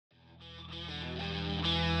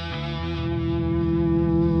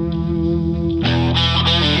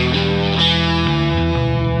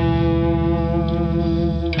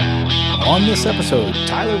this episode,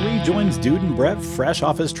 Tyler rejoins Dude and Brett fresh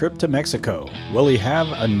off his trip to Mexico. Will he have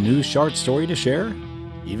a new short story to share?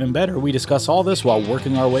 Even better, we discuss all this while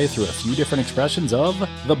working our way through a few different expressions of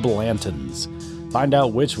the Blantons. Find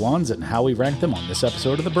out which ones and how we rank them on this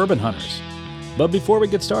episode of the Bourbon Hunters. But before we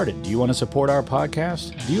get started, do you want to support our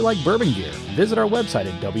podcast? Do you like bourbon gear? Visit our website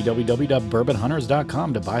at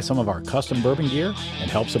www.bourbonhunters.com to buy some of our custom bourbon gear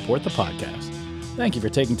and help support the podcast. Thank you for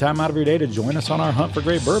taking time out of your day to join us on our hunt for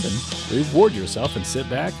great bourbon. Reward yourself and sit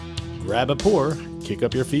back, grab a pour, kick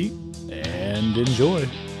up your feet, and enjoy.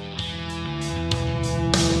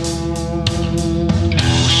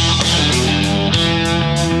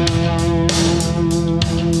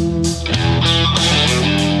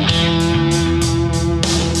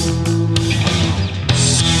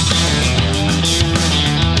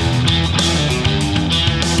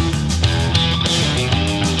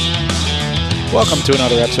 Welcome to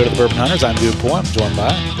another episode of the Bourbon Hunters. I'm Dude Poole. I'm joined by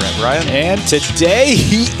Brett Ryan. And today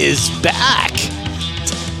he is back.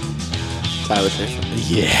 Tyler Schaefer.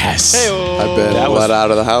 Yes. Hey-o. I've been let out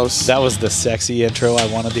of the house. That was the sexy intro I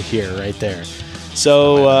wanted to hear right there.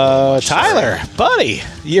 So, Tyler, buddy,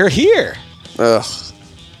 you're here. Ugh.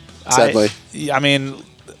 Sadly. I mean,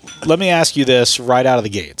 let me ask you this right out of the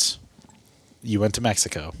gates. You went to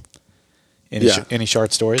Mexico. Any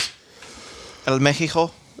short stories? El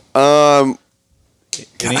Mexico?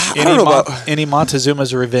 Any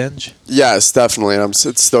Montezuma's Revenge? Yes, definitely. And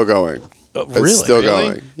it's still going. Really? It's still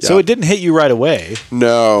going. Yeah. So it didn't hit you right away.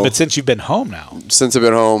 No. But since you've been home now. Since I've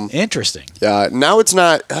been home. Interesting. Yeah. Now it's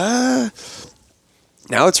not. Now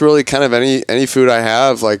it's really kind of any food I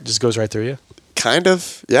have. Like just goes right through you? Kind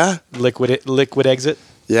of. Yeah. Liquid exit?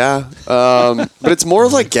 Yeah. But it's more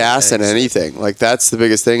of like gas than anything. Like that's the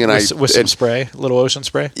biggest thing. And with some spray? A little ocean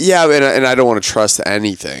spray? Yeah. And I don't want to trust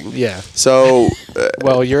anything. Yeah. So.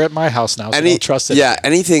 Well, you're at my house now, so I don't trust it. Yeah.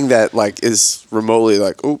 Anything that like is remotely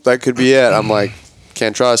like, oh, that could be it. I'm like,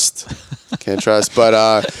 can't trust.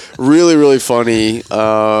 But really, really funny.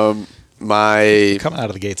 My coming out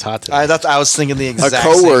of the gates hot today. I was thinking the exact a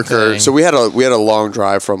coworker. Same thing. So we had a long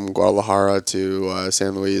drive from Guadalajara to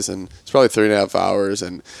San Luis, and it's probably 3.5 hours.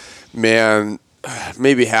 And man,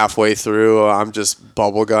 maybe halfway through, I'm just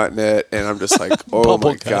bubble gutting it, and I'm just like, oh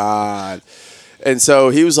my god. And so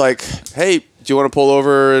he was like, "Hey, do you want to pull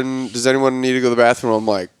over? And does anyone need to go to the bathroom?" I'm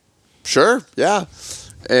like, "Sure, yeah."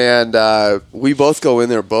 And we both go in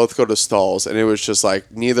there, both go to stalls, and it was just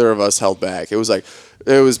like neither of us held back. It was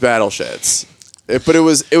battle shits, but it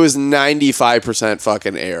was 95%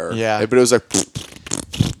 fucking air. Yeah, but it was like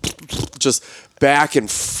just back and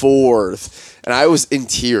forth, and I was in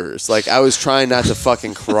tears. Like I was trying not to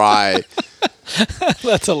fucking cry.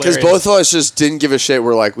 That's hilarious. Because both of us just didn't give a shit.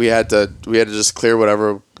 We're like we had to just clear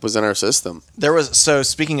whatever was in our system. So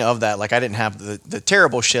speaking of that, like I didn't have the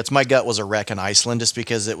terrible shits. My gut was a wreck in Iceland just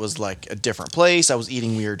because it was like a different place. I was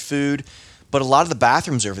eating weird food, but a lot of the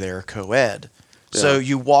bathrooms over there are co-ed. Yeah. So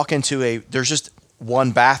you walk into there's just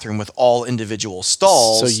one bathroom with all individual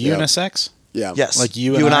stalls. So unisex? Yeah. Yes. Like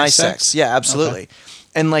you and I sex? Yeah, absolutely. Okay.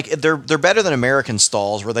 And like they're better than American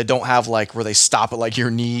stalls where they don't have like where they stop at like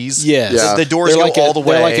your knees. Yes. Yeah. The doors go all the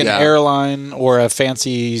way. They're like an airline or a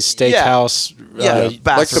fancy steakhouse. Like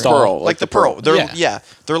the Pearl. Like the Pearl. They're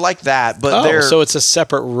like that, but so it's a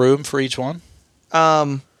separate room for each one?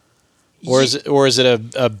 Or is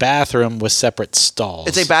it a bathroom with separate stalls?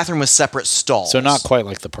 It's a bathroom with separate stalls. So not quite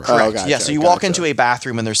like the Pearl. Correct. Gotcha, so you walk into a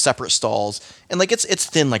bathroom and there's separate stalls, and like it's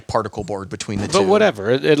thin like particle board between the two. But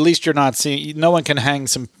whatever. At least you're not seeing. No one can hang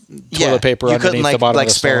some toilet paper underneath the bottom of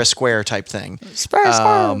the stall. spare a square type thing. Spare a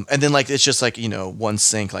square. And then like it's just like one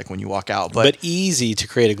sink like when you walk out. But easy to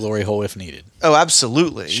create a glory hole if needed. Oh,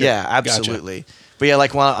 absolutely. Sure. Yeah, absolutely. Gotcha. But yeah,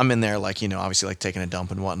 like while I'm in there, like, obviously like taking a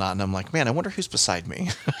dump and whatnot, and I'm like, man, I wonder who's beside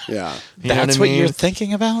me. Yeah. That's what you're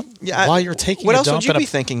thinking about? Yeah. While you're taking a dump? What else would you be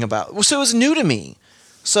thinking about? Well, so it was new to me.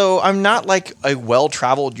 So I'm not like a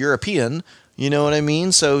well-traveled European, you know what I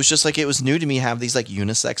mean? So it's just like it was new to me have these like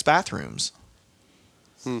unisex bathrooms.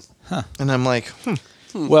 Huh. And I'm like,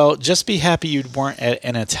 Well, just be happy you weren't at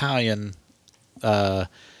an Italian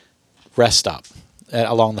rest stop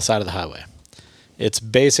along the side of the highway. It's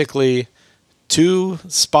basically 2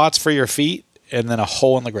 spots for your feet and then a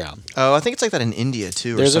hole in the ground. Oh, I think it's like that in India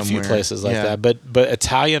too. There's a few places like that, but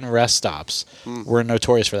Italian rest stops were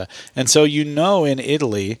notorious for that. And so in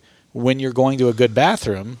Italy, when you're going to a good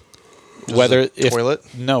bathroom, whether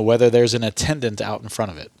there's an attendant out in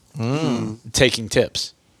front of it taking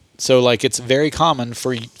tips. So like it's very common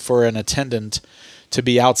for an attendant to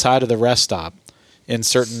be outside of the rest stop in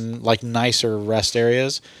certain like nicer rest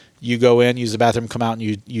areas You go in, use the bathroom, come out, and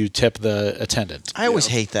you tip the attendant. I always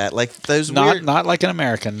hate that. Like those Not like an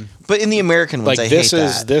American. But in the American ones, Like I hate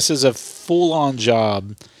that. This is a full-on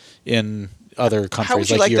job in other countries. How would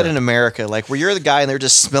you like Europe. that in America? Like where you're the guy and they're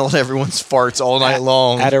just smelling everyone's farts all night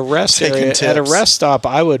long. At a rest taking area, tips. at a rest stop,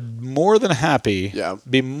 I would be more than happy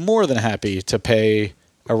to pay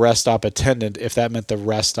a rest stop attendant if that meant the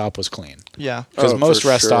rest stop was clean. Yeah. Because most for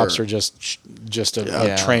rest sure. stops are just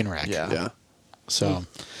a train wreck. Yeah. So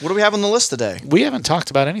What do we have on the list today? we haven't talked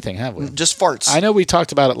about anything, have we? Just farts. I know we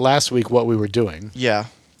talked about it last week, what we were doing. Yeah.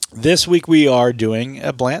 This week we are doing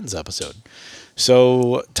a Blantons episode.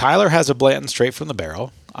 So Tyler has a Blanton straight from the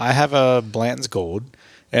barrel. I have a Blanton's Gold.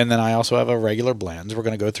 And then I also have a regular Blanton's. We're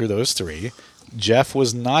going to go through those three. Jeff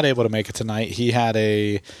was not able to make it tonight. He had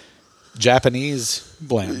a Japanese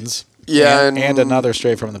Blanton's. Yeah, And another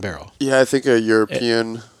straight from the barrel. Yeah, I think a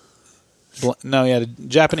European. No, he had a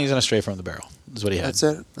Japanese and a straight from the barrel is what he had. That's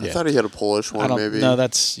it? I Yeah. thought he had a Polish I one, don't, maybe. No,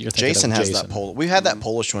 that's you're thinking Jason of has Jason. that Polish. We had that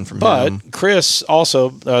Polish one from But him. Chris also,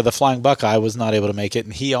 the Flying Buckeye, was not able to make it,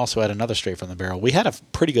 and he also had another straight from the barrel. We had a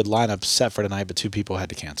pretty good lineup set for tonight, but 2 people had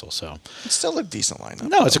to cancel. So It's still a decent lineup.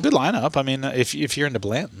 no, it's a good lineup. I mean, if you're into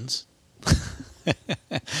Blantons.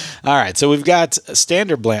 All right, so we've got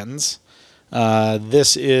standard Blantons.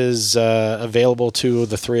 This is available to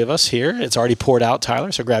the 3 of us here. It's already poured out,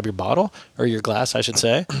 Tyler, so grab your bottle, or your glass, I should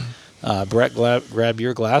say. Brett, grab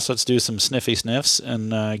your glass. Let's do some sniffy sniffs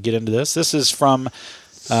and get into this. This is from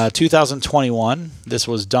 2021. This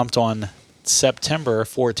was dumped on September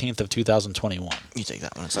 14th of 2021. You take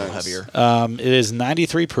that one. It's a little heavier. It is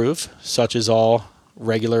 93 proof, such as all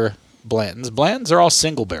regular Blantons. Blantons are all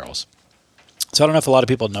single barrels. So I don't know if a lot of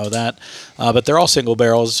people know that, but they're all single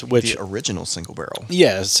barrels. Which The original single barrel.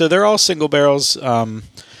 yeah, so they're all single barrels.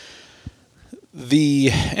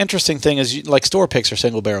 The interesting thing is, like, store picks are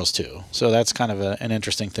single barrels too, so that's kind of an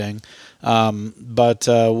interesting thing. But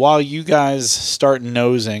while you guys start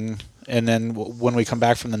nosing, and then when we come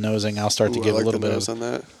back from the nosing, I'll start to give a little bit of. On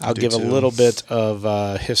that. I'll give a little bit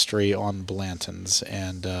of history on Blantons,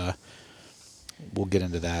 and we'll get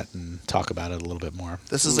into that and talk about it a little bit more.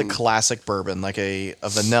 This is a classic bourbon, like a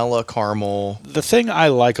vanilla caramel, The thing I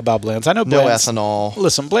like about Blantons, I know no Blantons. ethanol.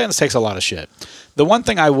 Listen, Blantons takes a lot of shit. The one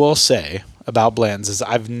thing I will say about Blantons is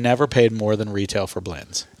I've never paid more than retail for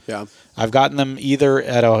Blantons. Yeah. I've gotten them either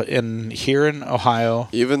here in Ohio.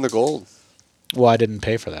 Even the gold. Well, I didn't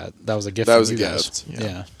pay for that. That was a gift. That from was you a guys. gift.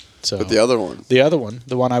 Yeah. So, But the other one.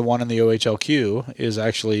 the one I won in the OHLQ is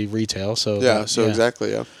actually retail. So Yeah,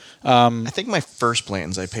 exactly, yeah. I think my first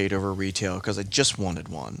Blantons I paid over retail because I just wanted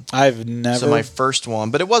one. I've never. So my first one,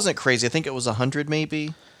 but it wasn't crazy. I think it was 100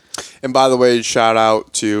 maybe. And by the way, shout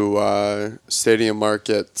out to Stadium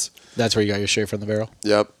Market. That's where you got your straight from the barrel.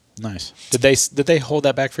 Yep. Nice. Did they hold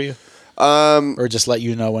that back for you, or just let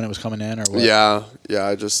you know when it was coming in, or what? Yeah.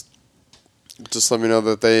 Just let me know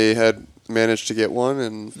that they had managed to get one,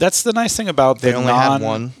 and That's the nice thing about They the only had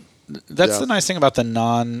one. That's Yeah. the nice thing about the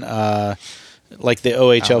like the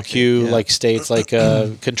OHLQ, yeah. like states, like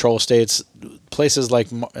control states, places like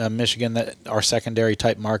Michigan that are secondary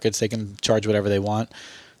type markets. They can charge whatever they want.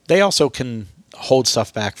 They also can hold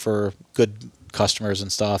stuff back for good customers and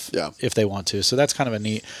stuff if they want to. So that's kind of a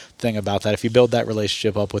neat thing about that. If you build that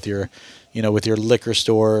relationship up with your liquor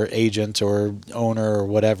store agent or owner or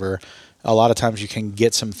whatever, a lot of times you can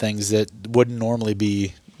get some things that wouldn't normally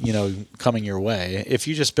be, coming your way. If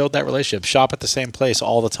you just build that relationship, shop at the same place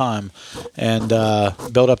all the time, and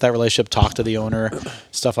build up that relationship, talk to the owner,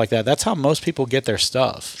 stuff like that. That's how most people get their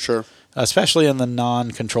stuff. sure. Especially in the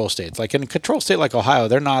non-control states. Like in a control state like Ohio,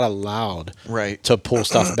 they're not allowed to pull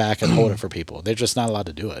stuff back and hold it for people. They're just not allowed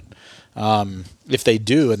to do it. If they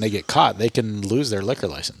do and they get caught, they can lose their liquor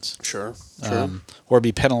license. Sure. Or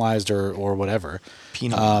be penalized or whatever.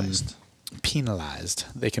 Penalized. Penalized.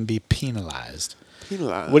 They can be penalized.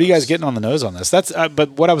 Penalized. What are you guys getting on the nose on this? That's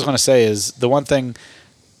but what I was going to say is the one thing,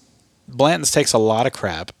 Blanton's takes a lot of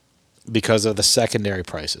crap because of the secondary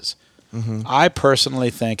prices. Mm-hmm. I personally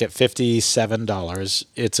think at $57,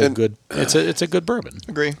 it's a good bourbon.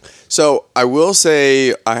 Agree. So I will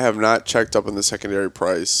say I have not checked up on the secondary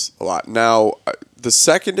price a lot. Now, the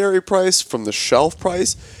secondary price from the shelf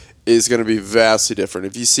price is going to be vastly different.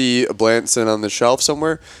 If you see a Blanton on the shelf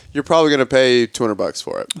somewhere, you're probably going to pay $200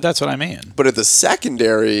 for it. That's what I mean. But at the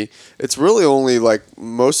secondary, it's really only like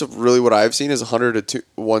most of really what I've seen is 100 to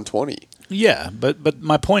 120. Yeah, but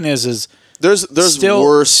my point is there's still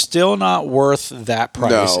worse. Still not worth that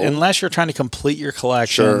price No. unless you're trying to complete your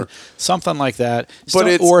collection, Sure. something like that.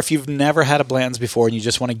 But Or if you've never had a Blanton's before and you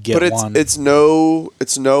just want to get But one. it's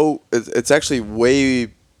actually way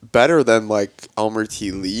better than like Elmer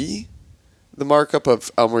T. Lee. the markup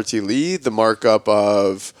of Elmer T. Lee, the markup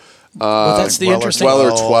of Well, that's the interesting.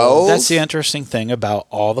 Weller 12. That's the interesting thing about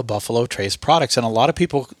all the Buffalo Trace products, and a lot of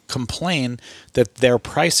people complain that their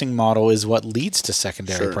pricing model is what leads to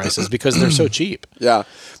secondary prices because they're so cheap. Yeah.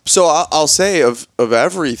 So I'll say of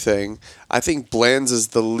everything, I think Bland's is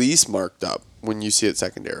the least marked up when you see it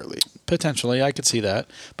secondarily. Potentially, I could see that,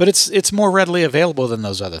 but it's more readily available than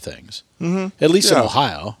those other things. Mm-hmm. At least in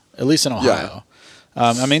Ohio. Yeah.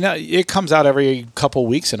 I mean, it comes out every couple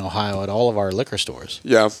weeks in Ohio at all of our liquor stores.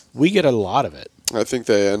 Yeah. We get a lot of it. I think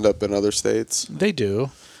they end up in other states. They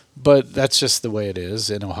do, but that's just the way it is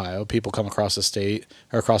in Ohio. People come across the state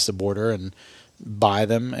or across the border and buy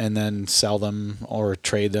them and then sell them or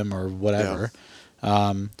trade them or whatever.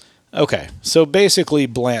 Yeah. Okay, so basically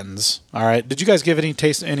Blantons. All right, did you guys give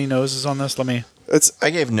any noses on this? I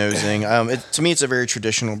gave nosing. To me, it's a very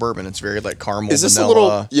traditional bourbon. It's very like caramel, is this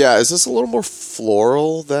vanilla. Is this a little more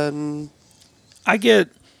floral than? I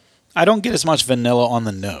don't get as much vanilla on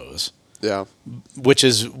the nose. Yeah. Which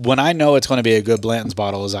is when I know it's going to be a good Blanton's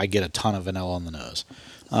bottle is I get a ton of vanilla on the nose.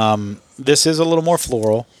 This is a little more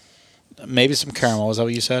floral. Maybe some caramel. Is that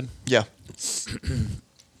what you said? Yeah.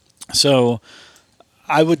 So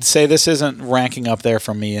I would say this isn't ranking up there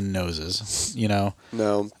for me in noses, No.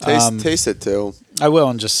 Taste it too. I will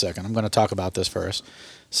in just a second. I'm going to talk about this first.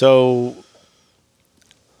 So,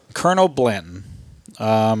 Colonel Blanton.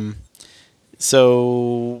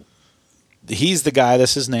 So, he's the guy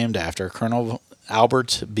this is named after, Colonel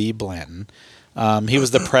Albert B. Blanton. He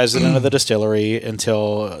was the president of the distillery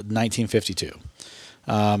until 1952.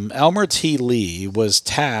 Elmer T. Lee was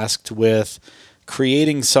tasked with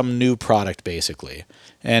creating some new product, basically.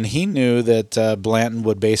 And he knew that Blanton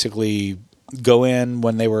would basically go in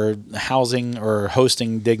when they were housing or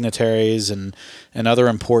hosting dignitaries and other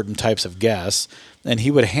important types of guests, and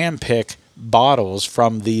he would handpick bottles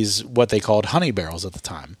from these, what they called honey barrels at the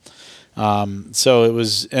time. So it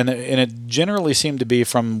was, and it generally seemed to be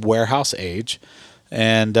from warehouse age,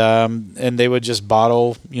 and they would just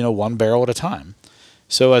bottle, one barrel at a time.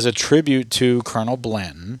 So as a tribute to Colonel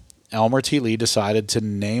Blanton, Elmer T. Lee decided to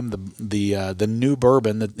name the new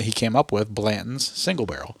bourbon that he came up with Blanton's Single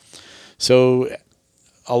Barrel. So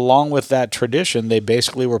along with that tradition, they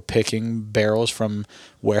basically were picking barrels from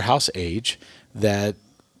warehouse age that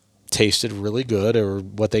tasted really good, or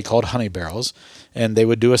what they called honey barrels, and they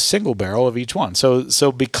would do a single barrel of each one.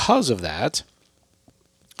 So because of that,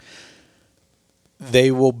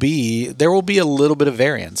 there will be a little bit of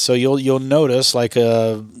variance. So you'll notice like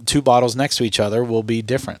two bottles next to each other will be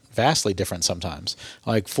different, vastly different sometimes.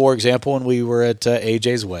 Like for example, when we were at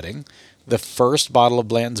AJ's wedding, the first bottle of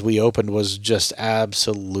Blanton's we opened was just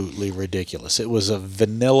absolutely ridiculous. It was a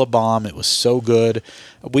vanilla bomb. It was so good.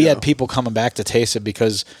 We had people coming back to taste it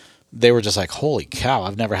because they were just like, "Holy cow!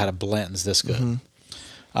 I've never had a Blanton's this good." Mm-hmm.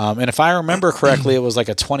 And if I remember correctly, it was like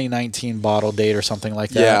a 2019 bottle date or something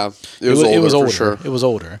like that. Yeah, it was older. For sure. It was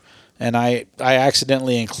older. And I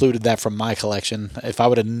accidentally included that from my collection. If I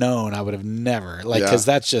would have known, I would have never. Because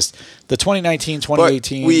that's just the 2019,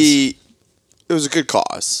 2018. But it was a good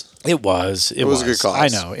cause. It was. It was a good cause. I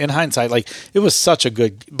know. In hindsight, it was such a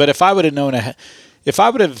good. But if I would have known, if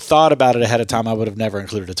I would have thought about it ahead of time, I would have never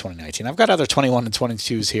included a 2019. I've got other 21 and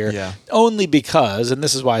 22s here. Yeah. Only because, and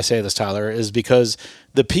this is why I say this, Tyler, is because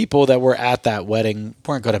the people that were at that wedding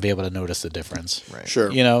weren't going to be able to notice the difference. Right.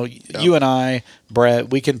 Sure. You and I,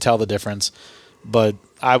 Brett, we can tell the difference. But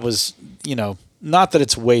I was, not that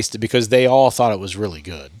it's wasted because they all thought it was really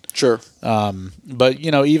good. Sure. But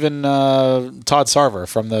even Todd Sarver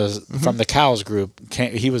from the Cows group,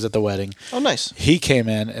 he was at the wedding. Oh, nice. He came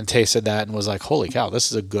in and tasted that and was like, "Holy cow,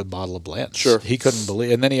 this is a good bottle of Blanton's." Sure. He couldn't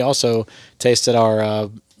believe. And then he also tasted our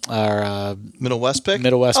Middle West pick.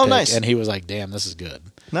 Pick, nice. And he was like, "Damn, this is good."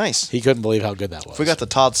 Nice. He couldn't believe how good that was. If we got the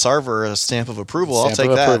Todd Sarver stamp of approval, I'll take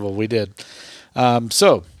that. Approval, we did.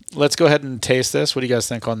 So let's go ahead and taste this. What do you guys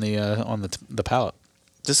think on the palate?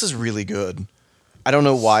 This is really good. I don't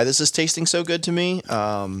know why this is tasting so good to me.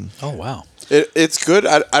 Oh wow, it's good.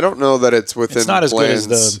 I don't know that it's within. It's not as good as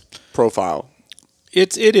the profile.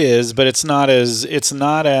 It is, but it's not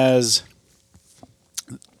as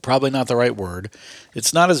probably not the right word.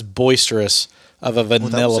 It's not as boisterous of a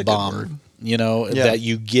vanilla bomb, that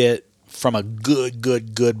you get from a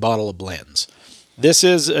good bottle of Blanton's. This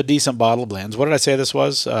is a decent bottle of Blanton's. What did I say this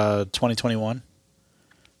was? 2021.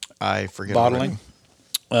 I forget bottling.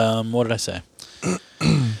 What did I say?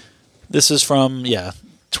 This is from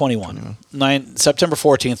 21. September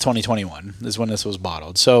 14th, 2021 is when this was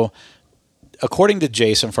bottled. So, according to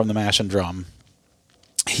Jason from the Mash and Drum,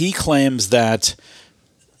 he claims that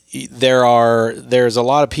there's a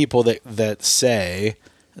lot of people that say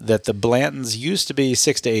that the Blantons used to be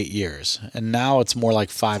 6 to 8 years, and now it's more like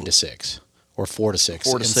 5 to 6 or 4 to 6.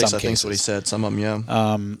 4 to 6, some I think is what he said. Some of them,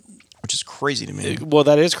 yeah. Which is crazy to me. Well,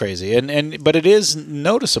 that is crazy, but it is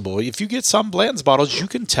noticeable. If you get some Blanton's bottles, you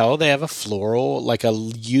can tell they have a floral, like a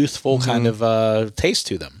youthful kind of taste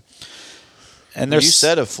to them. And you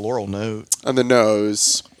said a floral note on the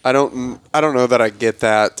nose. I don't know that I get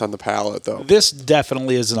that on the palate though. This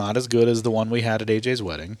definitely is not as good as the one we had at AJ's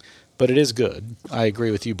wedding, but it is good. I agree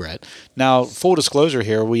with you, Brett. Now, full disclosure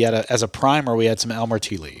here, we had as a primer, we had some Elmer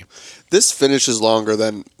T. Lee. This finishes longer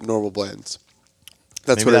than normal blends.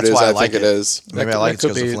 That's Maybe what it is. why I like think it is. Maybe I like it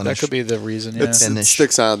because of that finish. could be the reason. Yeah. It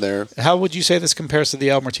sticks on there. How would you say this compares to the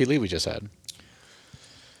Elmer T. Lee we just had?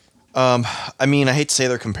 I mean, I hate to say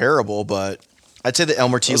they're comparable, but I'd say the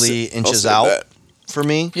Elmer T. Lee inches say out that. for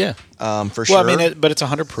me. Yeah. For sure. Well, I mean, but it's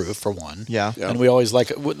 100 proof for one. Yeah. And we always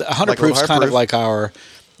 100 Like proof is high kind of proof. like our,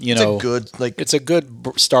 It's a good, it's a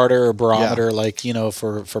good starter or barometer,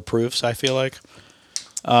 for proofs, I feel like.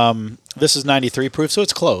 This is 93 proof, so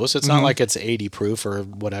it's close. It's not like it's 80 proof or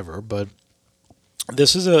whatever, but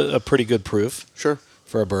this is a pretty good proof. Sure.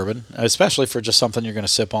 For a bourbon, especially for just something you're going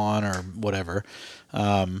to sip on or whatever.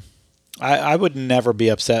 I would never be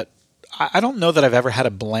upset. I don't know that I've ever had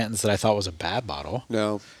a Blanton's that I thought was a bad bottle.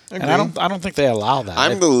 No. And I don't think they allow that.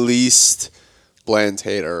 I'm the least Bland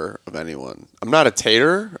hater of anyone. I'm not a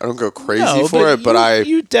tater. I don't go crazy for it, but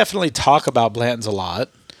you definitely talk about Blanton's a lot.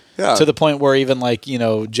 Yeah. To the point where even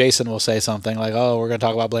Jason will say something like, "Oh, we're going to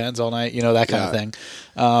talk about Blanton's all night," that kind of thing.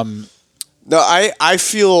 No, I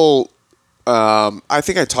feel. I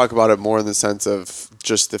think I talk about it more in the sense of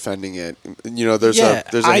just defending it. There's a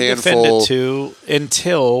I handful. defend it too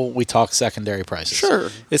until we talk secondary prices.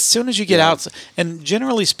 Sure. As soon as you get out, and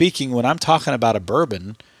generally speaking, when I'm talking about a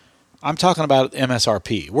bourbon, I'm talking about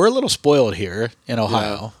MSRP. We're a little spoiled here in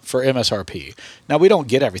Ohio for MSRP. Now, we don't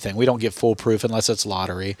get everything. We don't get full proof unless it's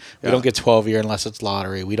lottery. We don't get 12-year unless it's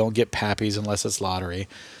lottery. We don't get Pappies unless it's lottery.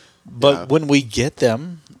 But when we get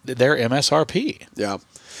them, they're MSRP. Yeah.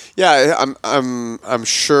 Yeah, I'm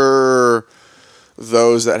sure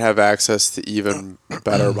those that have access to even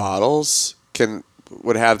better bottles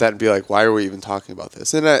would have that and be like, why are we even talking about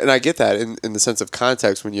this? And I get that in the sense of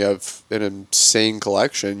context. When you have an insane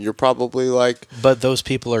collection, you're probably like... But those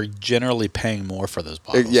people are generally paying more for those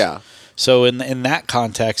bottles. Yeah. So in that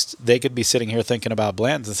context, they could be sitting here thinking about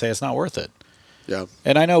Blanton's and say it's not worth it. Yeah.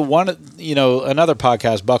 And I know another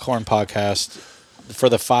podcast, Buckhorn Podcast, for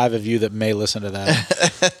the 5 of you that may listen to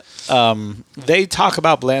that, they talk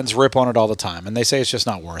about Blanton's, rip on it all the time, and they say it's just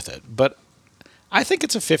not worth it. But I think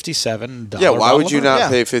it's a $57 Yeah, why would you bottle.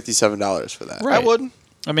 not pay $57 for that? Right. I would.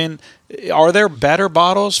 I mean, are there better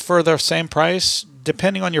bottles for the same price?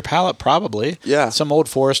 Depending on your palate, probably. Yeah. Some Old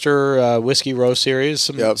Forester Whiskey Row series,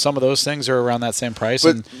 some of those things are around that same price,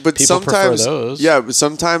 and but people prefer sometimes, those. Yeah, but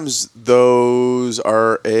sometimes those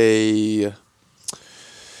are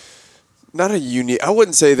not a unique... I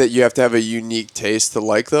wouldn't say that you have to have a unique taste to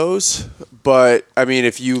like those, but, I mean,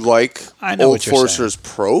 if you like Old Forester's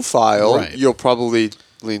profile, you'll probably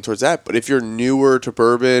lean towards that. But if you're newer to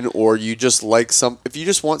bourbon, or you just like if you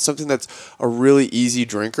just want something that's a really easy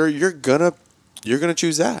drinker, you're gonna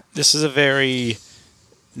choose that. This is a very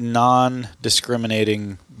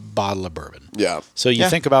non-discriminating bottle of bourbon. Yeah. So you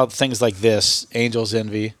think about things like this, Angel's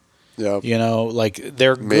Envy. Yeah.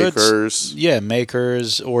 They're Makers. Good. Yeah,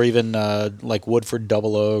 Makers, or even like Woodford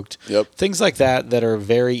Double Oaked. Yep. Things like that are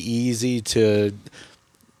very easy to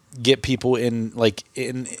get people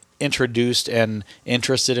introduced and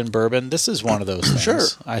interested in bourbon. This is one of those things. Sure.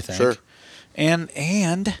 I think. Sure.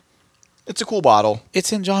 And It's a cool bottle.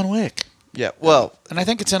 it's in John Wick. Yeah. Well, And I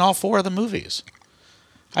think it's in all 4 of the movies.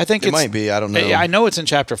 I think it might be. I don't know. I know it's in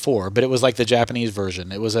Chapter 4, but it was like the Japanese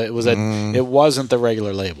version. It wasn't the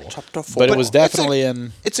regular label. Chapter 4. But it was It's definitely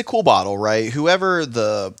in. It's a cool bottle, right? Whoever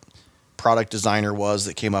the product designer was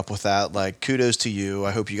that came up with that, kudos to you.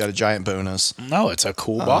 I hope you got a giant bonus. No, it's a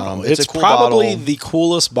cool bottle. It's It's a cool probably bottle. the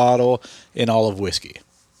coolest bottle in all of whiskey.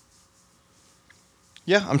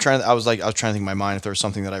 Yeah, I was trying to think in my mind if there was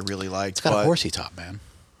something that I really liked. It's got but a horsey top, man.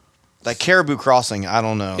 That Caribou Crossing, I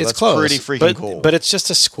don't know. It's That's close, pretty freaking cool. But it's just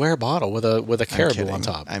a square bottle with a caribou on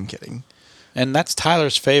top. I'm kidding. And that's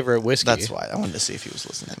Tyler's favorite whiskey. That's why I wanted to see if he was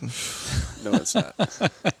listening. No, it's not.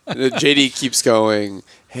 JD keeps going,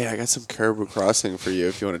 hey, I got some Caribou Crossing for you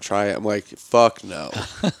if you want to try it. I'm like, fuck no.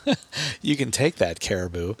 You can take that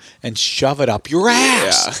caribou and shove it up your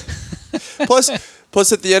ass. Yeah.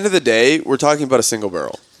 Plus, at the end of the day, we're talking about a single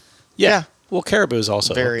barrel. Yeah. Well, caribou is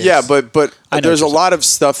also. Very- Yeah, but I know there's a what you're lot of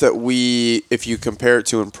stuff that if you compare it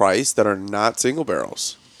to in price, that are not single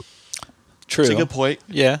barrels. True. That's a good point.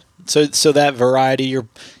 Yeah. So that variety,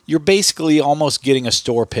 you're basically almost getting a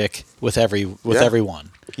store pick with every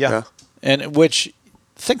one. Yeah. And which,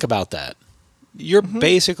 think about that. You're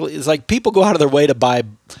basically, it's like people go out of their way to buy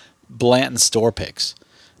Blanton store picks.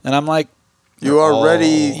 And I'm like, You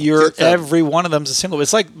already every one of them's a single.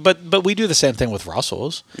 It's like, but we do the same thing with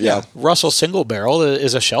Russell's. Yeah. Russell single barrel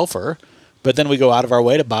is a shelfer, but then we go out of our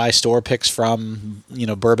way to buy store picks from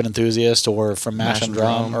Bourbon Enthusiast or from Mash and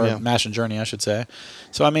Drum or Mash and Journey, I should say.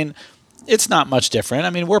 So I mean, it's not much different.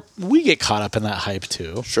 I mean, we get caught up in that hype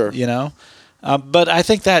too. Sure. But I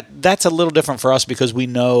think that's a little different for us because we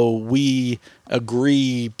know we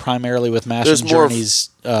agree primarily with Mash and Journey's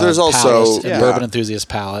palate and Bourbon Enthusiast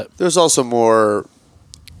palate. There's also more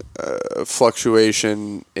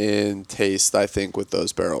fluctuation in taste, I think, with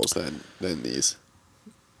those barrels than these.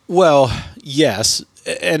 Well, yes.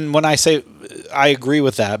 And when I say I agree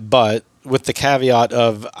with that, but with the caveat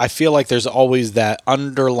of I feel like there's always that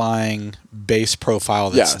underlying base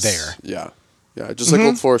profile that's there. Yeah, just like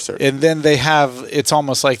Old Forester. And then it's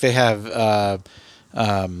almost like they have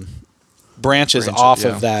branches off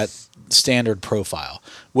of that standard profile,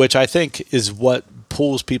 which I think is what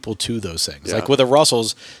pulls people to those things. Yeah. Like with the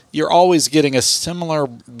Russells, you're always getting a similar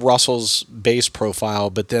Russell's base profile,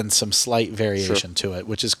 but then some slight variation to it,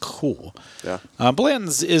 which is cool. Yeah.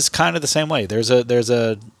 Blantons is kind of the same way. There's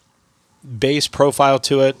a base profile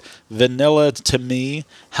to it. Vanilla, to me,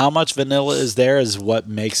 how much vanilla is there is what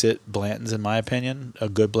makes it Blantons, in my opinion. A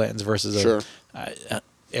good Blantons versus a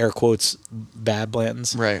air quotes bad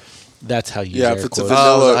Blantons. Right. That's how you use if air it's a quotes.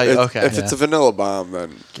 vanilla, if it's a vanilla bomb,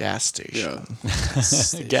 then Gas station.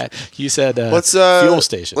 You said let's fuel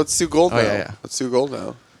station. Let's do gold now. Yeah. Let's do gold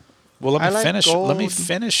now. Well, let me like finish. gold. Let me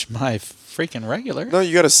finish my freaking regular. No,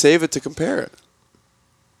 you got to save it to compare it.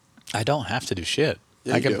 I don't have to do shit.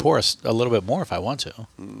 Yeah, I you can do. pour a little bit more if I want to.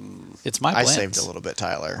 It's my I Blantons. saved a little bit,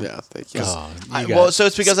 Tyler. Yeah, thank you. Oh, So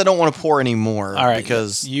it's because I don't want to pour any more. all right,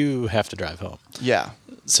 Because you have to drive home. yeah.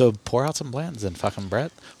 So pour out some Blantons then, fucking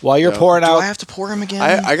Brett. While you're pouring Do out, I have to pour him again?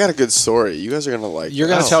 I got a good story. You guys are gonna like. you're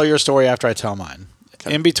going to this. tell your story after I tell mine.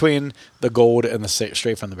 Okay. In between the gold and the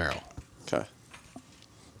straight from the barrel. Okay.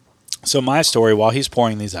 So my story, while he's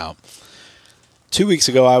pouring these out, 2 weeks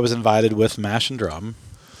ago I was invited with Mash and Drum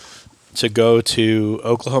to go to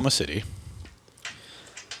Oklahoma City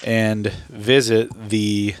and visit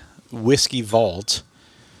the Whiskey Vault,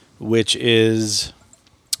 which is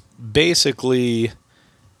basically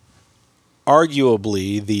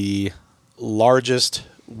arguably the largest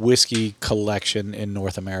whiskey collection in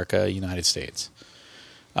North America, United States.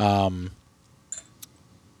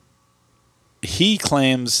 He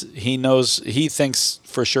claims he thinks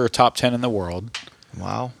for sure top 10 in the world.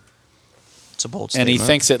 Wow. It's a bold And statement. he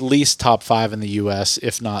thinks at least top 5 in the U.S.,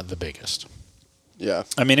 if not the biggest. Yeah.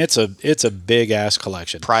 I mean, it's a big ass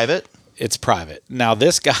collection. Private? It's private. Now,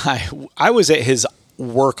 this guy, I was at his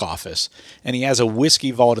work office, and he has a whiskey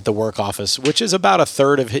vault at the work office, which is about a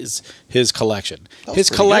third of his collection. His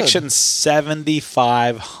pretty collection's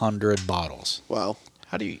 7,500 bottles. Wow.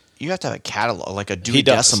 How do you have to have a catalog, like a He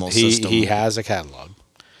does. duodecimal system? He has a catalog.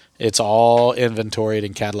 It's all inventoried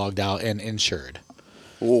and cataloged out and insured.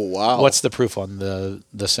 Oh wow. What's the proof on the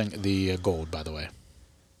gold, by the way?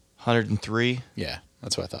 103. Yeah,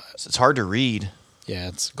 that's what I thought. It's hard to read. Yeah,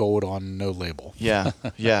 it's gold on no label. Yeah.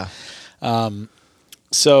 Yeah.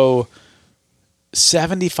 So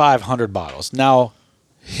 7,500 bottles. Now,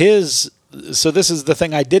 so this is the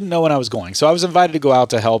thing I didn't know when I was going. So I was invited to go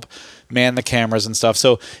out to help man the cameras and stuff.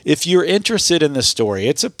 So if you're interested in this story,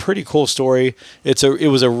 it's a pretty cool story. It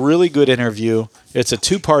was a really good interview. It's a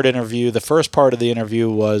 2-part interview. The first part of the interview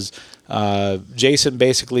was Jason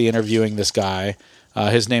basically interviewing this guy.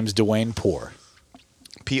 His name's Dwayne Pour.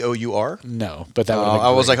 P-O-U-R? No, but that would have been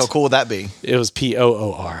I was great. like, how cool would that be? It was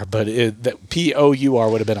P-O-O-R, but P-O-U-R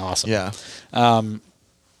would have been awesome. Yeah.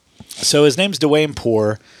 So his name's Dwayne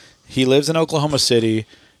Pour. He lives in Oklahoma City,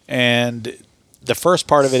 and the first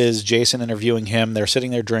part of it is Jason interviewing him. They're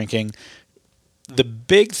sitting there drinking. The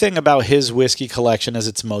big thing about his whiskey collection is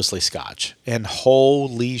it's mostly Scotch. And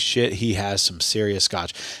holy shit, he has some serious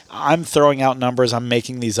Scotch. I'm throwing out numbers. I'm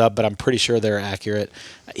making these up, but I'm pretty sure they're accurate.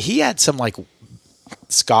 He had some like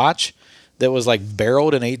Scotch that was like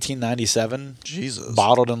barreled in 1897. Jesus.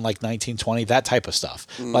 Bottled in like 1920, that type of stuff.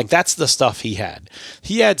 Like that's the stuff he had.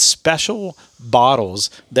 He had special bottles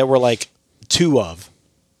that were like 2 of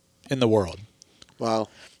in the world. Wow.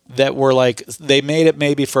 That were like, they made it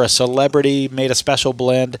maybe for a celebrity, made a special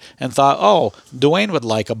blend, and thought, oh, Dwayne would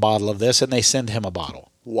like a bottle of this, and they send him a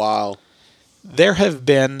bottle. Wow. There have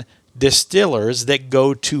been distillers that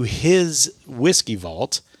go to his whiskey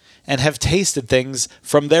vault and have tasted things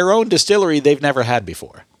from their own distillery they've never had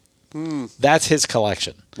before. That's his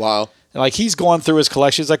collection. Wow. And like he's going through his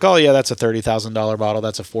collection. He's like, oh yeah, that's a $30,000 bottle.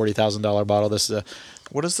 That's a $40,000 bottle. This is a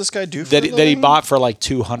What does this guy do for that a he, that he living? bought for like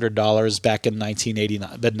 $200 back in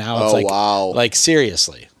 1989. But now it's like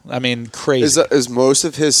seriously. I mean, crazy. Is most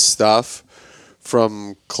of his stuff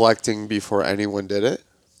from collecting before anyone did it?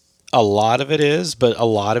 A lot of it is, but a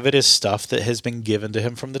lot of it is stuff that has been given to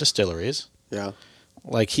him from the distilleries. Yeah.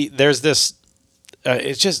 Like there's this.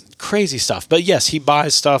 It's just crazy stuff. But yes, he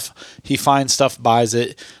buys stuff. He finds stuff, buys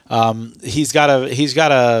it. He's got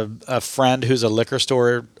a friend who's a liquor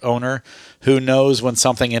store owner who knows when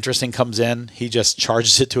something interesting comes in. He just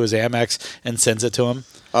charges it to his Amex and sends it to him.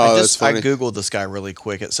 Oh, I that's funny. Googled this guy really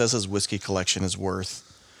quick. It says his whiskey collection is worth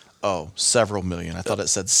several million. I thought it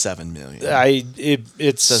said 7 million.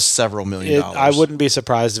 It says several million dollars. I wouldn't be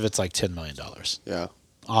surprised if it's like $10 million. Yeah.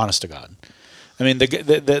 Honest to God. I mean,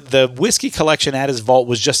 the whiskey collection at his vault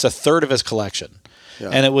was just a third of his collection,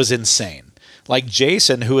 and it was insane. Like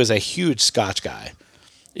Jason, who is a huge Scotch guy,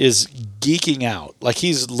 is geeking out. Like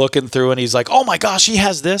he's looking through and he's like, "Oh my gosh, he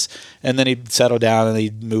has this," and then he'd settle down and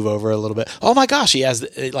he'd move over a little bit. "Oh my gosh, he has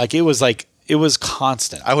it was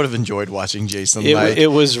constant." I would have enjoyed watching Jason. It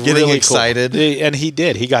was getting really excited, cool. And he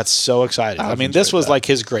did. He got so excited. I mean, this was like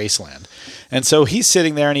his Graceland. And so he's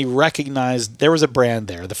sitting there and he recognized there was a brand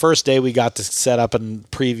there. The first day we got to set up and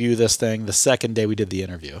preview this thing. The second day we did the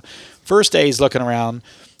interview. First day he's looking around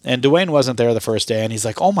and Dwayne wasn't there the first day. And he's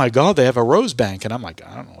like, "Oh my God, they have a rose bank." And I'm like,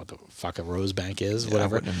 I don't know what the fuck a rose bank is,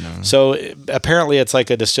 whatever. I wouldn't have known. So apparently it's like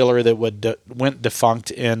a distillery that went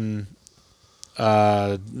defunct in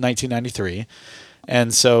 1993.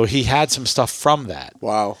 And so he had some stuff from that.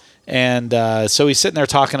 Wow. And so he's sitting there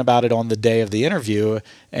talking about it on the day of the interview,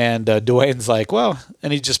 and Dwayne's like, "Well,"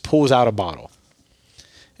 and he just pulls out a bottle.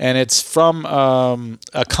 And it's from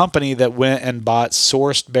a company that went and bought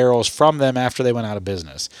sourced barrels from them after they went out of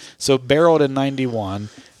business. So barreled in 91,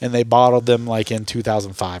 and they bottled them like in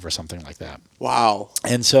 2005 or something like that. Wow.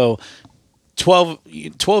 And so 12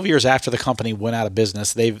 years after the company went out of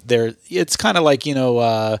business, it's kind of like,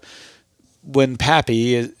 when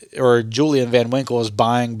Pappy or Julian Van Winkle is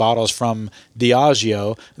buying bottles from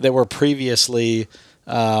Diageo that were previously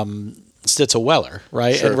Stitzel Weller,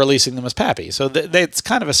 right? Sure. And releasing them as Pappy. So it's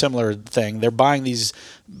kind of a similar thing. They're buying these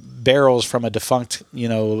barrels from a defunct,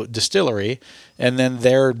 distillery, and then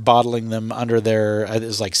they're bottling them under their,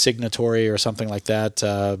 it's like Signatory or something like that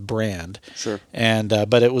brand. Sure. And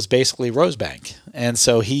but it was basically Rosebank. And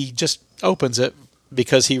so he just opens it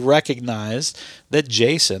because he recognized that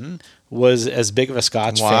Jason was as big of a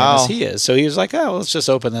Scotch fan as he is. So he was like, "Oh, let's just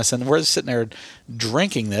open this." And we're sitting there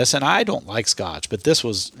drinking this. And I don't like Scotch, but this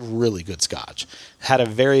was really good Scotch. Had a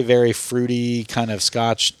very, very fruity kind of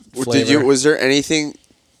Scotch flavor. Was there anything...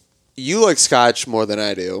 You like Scotch more than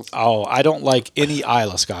I do. Oh, I don't like any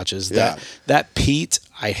Isla Scotches. Yeah. That peat,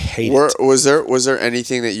 I hate it. Was there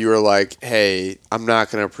anything that you were like, "Hey, I'm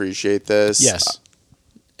not going to appreciate this"? Yes.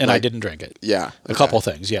 And I didn't drink it. Yeah. A couple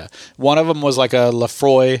things, yeah. One of them was like a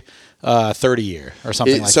Lafroy 30 year or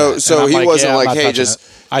something like that. So And he I'm wasn't "Yeah, I'm like, not "Hey, touching just..."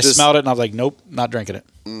 it." I smelled it and I was like, "Nope, not drinking it.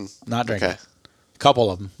 Not drinking Okay. it." Couple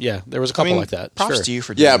of them, yeah. There was a couple like that. Props sure. to you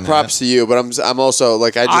for doing Yeah, that. props to you. But I'm also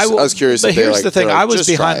like, I was curious. But if they, here's like, the thing: they're like, I was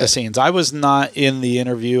 "Just try behind the it." scenes. I was not in the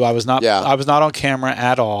interview. I was not. Yeah. I was not on camera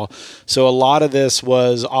at all. So a lot of this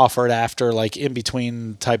was offered after, like in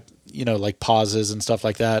between type, like pauses and stuff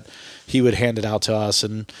like that. He would hand it out to us,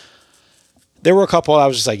 and there were a couple. I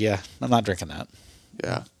was just like, "Yeah, I'm not drinking that."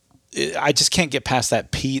 Yeah. I just can't get past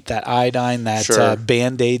that peat, that iodine, that Sure.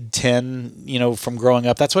 Band-Aid tin, from growing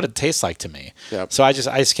up. That's what it tastes like to me. Yep. So I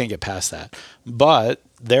just can't get past that. But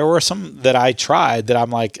there were some that I tried that I'm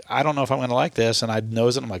like, I don't know if I'm going to like this. And I'd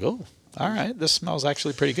nose it. And I'm like, oh, all right, this smells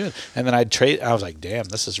actually pretty good. And then I was like, damn,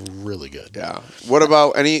 this is really good. Yeah. What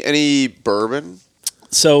about any bourbon?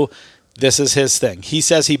 So this is his thing. He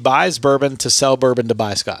says he buys bourbon to sell bourbon to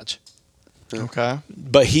buy Scotch. Okay.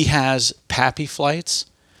 But he has Pappy flights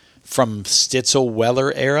from Stitzel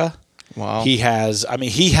Weller era. Wow. He has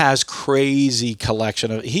crazy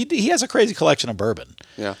collection of he has a crazy collection of bourbon.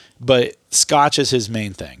 Yeah. But Scotch is his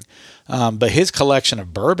main thing. But his collection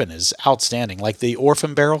of bourbon is outstanding. Like the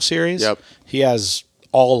Orphan Barrel series. Yep. He has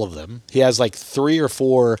all of them. He has like 3 or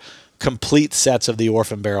 4 complete sets of the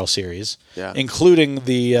Orphan Barrel series. Yeah. Including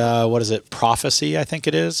the Prophecy, I think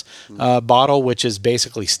it is, bottle, which is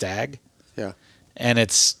basically Stag. Yeah. And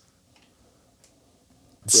it's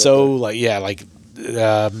I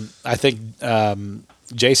think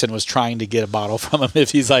Jason was trying to get a bottle from him.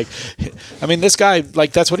 If he's like, I mean, this guy,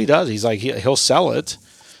 like, that's what he does. He's like, he'll sell it.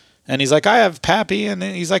 And he's like, I have Pappy. And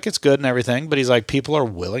he's like, it's good and everything. But he's like, people are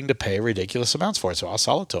willing to pay ridiculous amounts for it. So I'll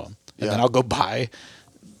sell it to them. And then I'll go buy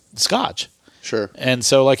Scotch. Sure. And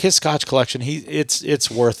so, like his Scotch collection,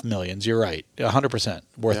 it's worth millions. You're right, 100%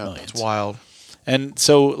 worth millions. It's wild. And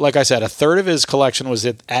so, like I said, a third of his collection was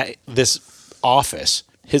at this office,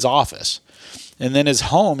 his office, and then his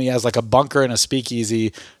home. He has like a bunker and a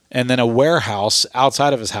speakeasy, and then a warehouse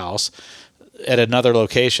outside of his house at another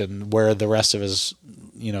location where the rest of his,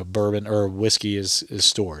 bourbon or whiskey is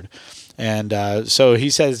stored. And so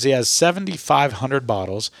he says he has 7,500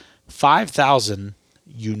 bottles, 5,000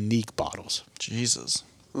 unique bottles. Jesus.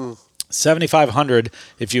 7,500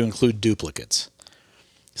 if you include duplicates.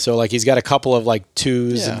 So like he's got a couple of like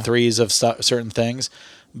 2s and 3s of certain things,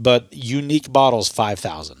 but unique bottles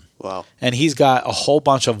 5,000. Wow. And he's got a whole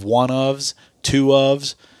bunch of 1-ofs,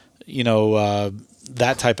 2-ofs,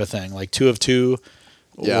 that type of thing, like 2 of 2,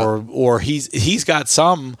 or he's got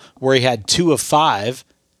some where he had 2 of 5.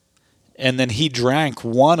 And then he drank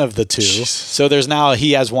 1 of the 2, so there's now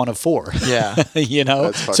he has 1 of 4. Yeah,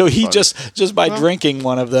 So he funny. just by drinking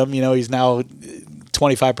 1 of them, he's now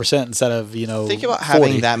 25% instead of Think about 40.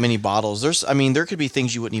 having that many bottles. There could be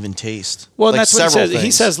things you wouldn't even taste. Well, like that's what he says. things.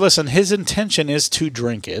 He says, listen, his intention is to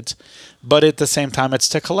drink it, but at the same time, it's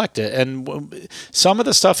to collect it. And some of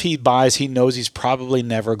the stuff he buys, he knows he's probably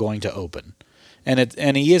never going to open, and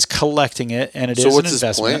he is collecting it, and it is an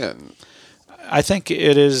investment. So what's his plan? I think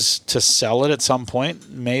it is to sell it at some point,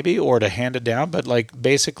 maybe, or to hand it down. But like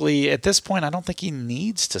basically, at this point, I don't think he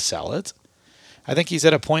needs to sell it. I think he's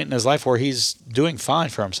at a point in his life where he's doing fine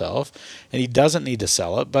for himself, and he doesn't need to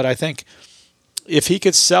sell it. But I think if he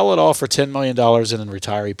could sell it all for $10 million and then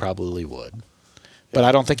retire, he probably would. But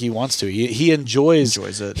I don't think he wants to. He enjoys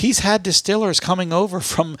it. He's had distillers coming over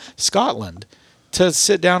from Scotland to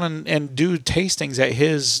sit down and do tastings at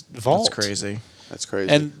his vault. That's crazy. That's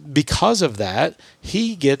crazy. And because of that,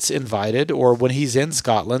 he gets invited, or when he's in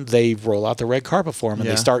Scotland, they roll out the red carpet for him, and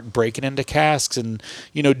they start breaking into casks and,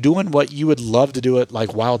 doing what you would love to do at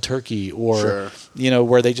like Wild Turkey, or,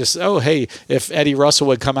 where they just, oh, hey, if Eddie Russell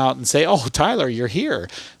would come out and say, oh, Tyler, you're here.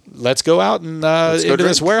 Let's go out and into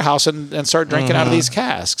this warehouse and start drinking out of these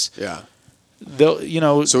casks. Yeah.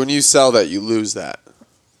 So when you sell that, you lose that.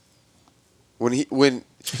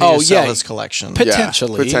 Sell his collection.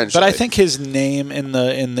 Potentially. But I think his name in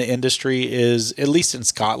the industry is, at least in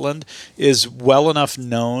Scotland, is well enough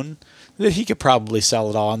known that he could probably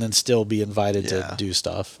sell it all and then still be invited to do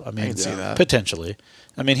stuff. I mean, I can see that. Potentially.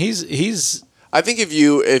 I mean, he's. I think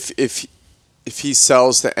if he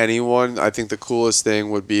sells to anyone, I think the coolest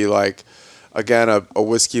thing would be like, again, a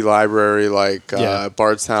whiskey library like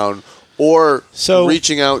Bardstown. Or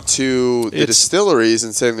reaching out to the distilleries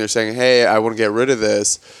and sitting there saying, hey, I want to get rid of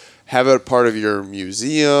this. Have it part of your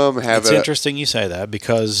museum. It's interesting you say that,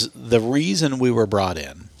 because the reason we were brought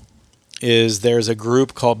in is there's a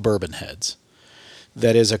group called Bourbon Heads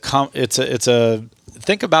that is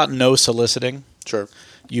think about no soliciting. Sure.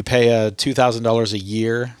 You pay $2,000 a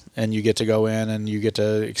year and you get to go in and you get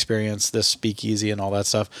to experience this speakeasy and all that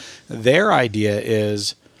stuff. Their idea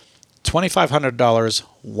is $2,500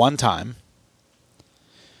 one time,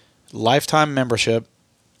 lifetime membership,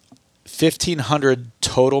 1,500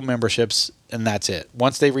 total memberships, and that's it.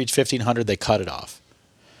 Once they reach 1,500, they cut it off.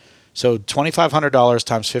 So $2,500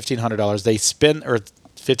 times $1,500, they spend, or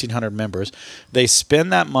 1,500 members, they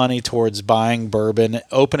spend that money towards buying bourbon,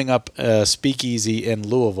 opening up a speakeasy in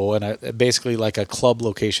Louisville, and basically like a club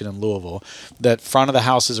location in Louisville. That front of the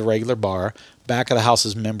house is a regular bar, back of the house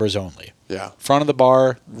is members only. Yeah. Front of the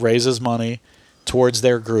bar raises money towards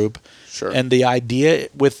their group. Sure. And the idea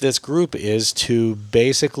with this group is to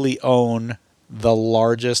basically own the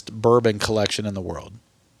largest bourbon collection in the world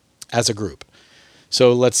as a group.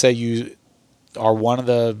 So let's say you are one of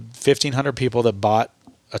the 1,500 people that bought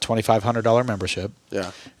a $2,500 membership.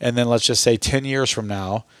 Yeah. And then let's just say 10 years from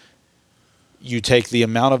now, you take the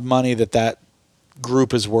amount of money that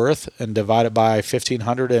group is worth and divide it by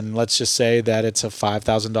 1,500, and let's just say that it's a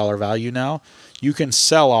 $5,000 value now. You can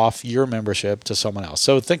sell off your membership to someone else.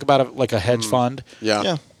 So think about it like a hedge fund.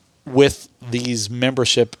 Yeah. With these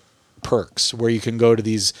membership perks where you can go to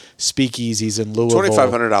these speakeasies in Louisville.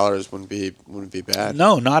 $2,500 wouldn't be bad.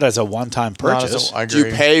 No, not as a one-time purchase. I agree. Do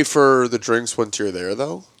you pay for the drinks once you're there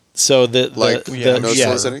though? So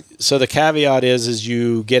soliciting? So the caveat is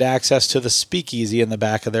you get access to the speakeasy in the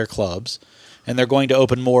back of their clubs, and they're going to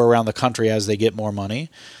open more around the country as they get more money.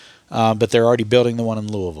 But they're already building the one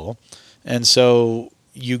in Louisville. And so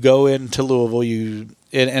you go into Louisville,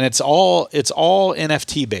 and it's all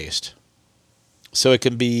NFT based. So it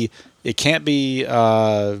can't be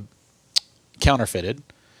counterfeited,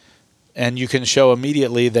 and you can show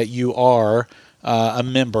immediately that you are a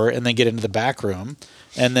member and then get into the back room.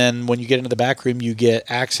 And then when you get into the back room, you get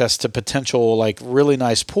access to potential like really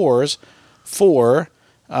nice pours for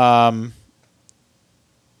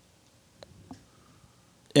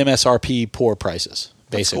MSRP pour prices,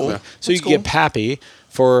 basically. Cool. So you That's can get Pappy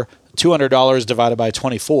for $200 divided by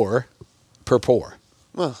 24 per pour.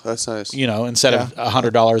 Well, that's nice. Instead of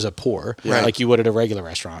 $100 a pour, like you would at a regular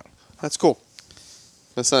restaurant. That's cool.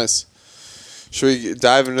 That's nice. Should we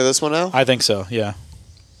dive into this one now? I think so, yeah.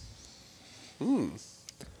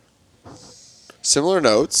 Similar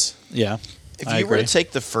notes. Yeah. If I you were agree. to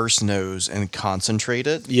take the first nose and concentrate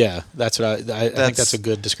it, Yeah, that's what I think that's a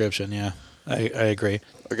good description, yeah. I agree.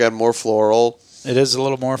 Again, more floral. It is a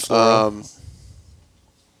little more floral.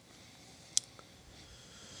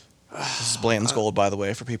 this is Blanton's Gold, by the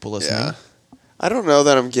way, for people listening. Yeah. I don't know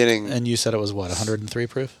that I'm getting And you said it was what, 103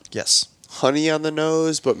 proof? Yes. honey on the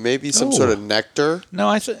nose, but maybe some sort of nectar. No,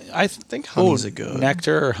 I think honey's a good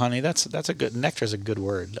nectar or honey. That's a good nectar's a good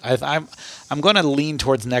word. I'm going to lean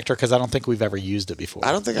towards nectar because I don't think we've ever used it before.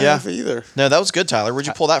 I don't think I have either. No, that was good, Tyler. Where'd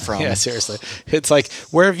you pull that from? Yeah, seriously. It's like,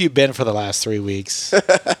 where have you been for the last 3 weeks?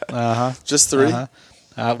 Just 3?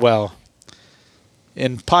 Well,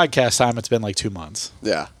 in podcast time, it's been like 2 months.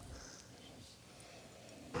 Yeah.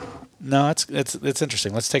 No, it's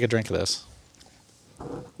interesting. Let's take a drink of this.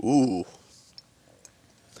 Ooh.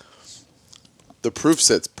 The proof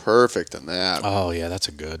sits perfect in that. Oh yeah, that's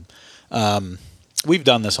a good. We've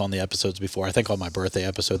done this on the episodes before. I think on my birthday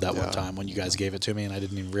episode that one time when you guys gave it to me and I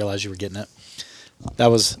didn't even realize you were getting it. That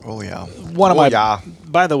was one of my.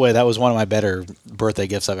 By the way, that was one of my better birthday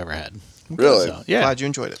gifts I've ever had. Really? So, yeah. Glad you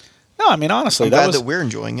enjoyed it. No, I mean honestly, I'm glad that we're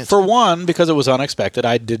enjoying it. For one, because it was unexpected.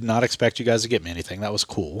 I did not expect you guys to get me anything. That was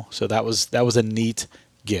cool. So that was a neat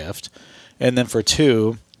gift. And then for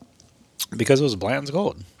two, because it was Blantons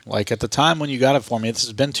Gold. Like at the time when you got it for me, this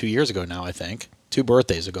has been 2 years ago now, I think. 2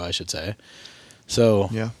 birthdays ago, I should say. So,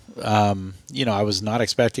 I was not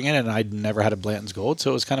expecting it, and I'd never had a Blantons Gold, so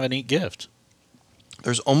it was kind of a neat gift.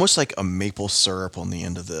 There's almost like a maple syrup on the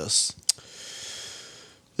end of this.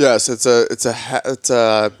 Yes, it's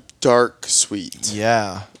a dark sweet.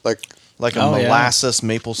 Yeah, like a molasses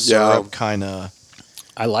maple syrup kind of.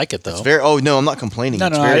 I like it though. It's very. Oh no, I'm not complaining. No,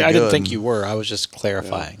 it's no, very I didn't good. think you were. I was just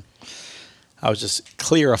clarifying. Yeah. I was just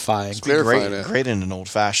clarifying. Great in an old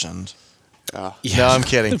fashioned. Yeah. No, I'm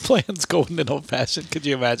kidding. Blantons Gold in an old fashioned. Could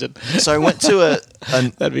you imagine? So I went to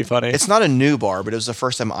That'd be funny. It's not a new bar, but it was the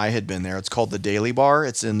first time I had been there. It's called the Daily Bar.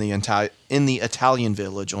 It's in the Italian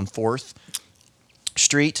Village on 4th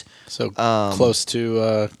Street. So close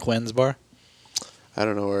to Quinn's bar. I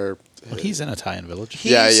don't know where. Well, he's in Italian Village.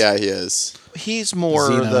 Yeah, he is. He's more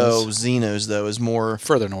Zeno's though is more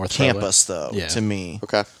further north campus probably. to me.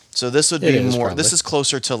 Okay. So this would be more. This is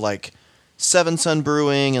closer to like Seven Sun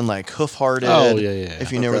Brewing and like Hoof Hearted. Oh yeah.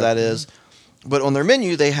 If you know where that is. But on their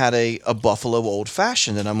menu they had a Buffalo Old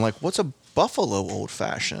Fashioned, and I'm like, what's a Buffalo Old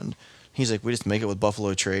Fashioned? He's like, we just make it with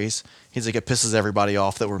Buffalo Trace. He's like, it pisses everybody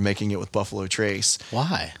off that we're making it with Buffalo Trace.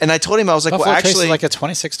 Why? And I told him, I was like, Buffalo well, Trace actually, is like a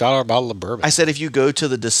 $26 bottle of bourbon. I said, if you go to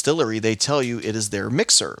the distillery, they tell you it is their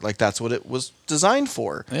mixer. Like that's what it was designed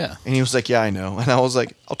for. Yeah. And he was like, yeah, I know. And I was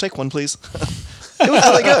like, I'll take one, please. It was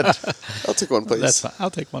really good. I'll take one, please. That's fine.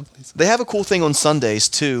 I'll take one, please. They have a cool thing on Sundays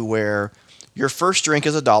too, where your first drink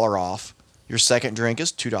is $1 off. Your second drink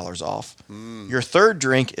is $2 off. Your third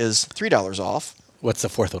drink is $3 off. What's the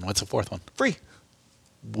fourth one? Free.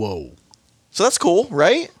 Whoa. So that's cool,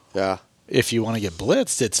 right? Yeah. If you want to get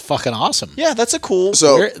blitzed, it's fucking awesome. Yeah, that's a cool.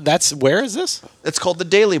 So where is this? It's called the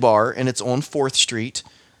Daily Bar, and it's on 4th Street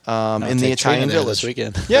in the Italian Village this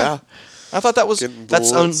weekend. Yeah. I thought that was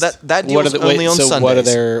that deal was only on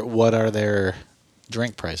Sundays. What are their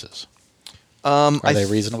drink prices? Are they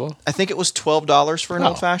reasonable? I think it was $12 for an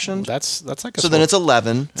old fashioned. That's like a so then it's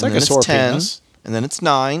 11. It's like a sour penis. And then it's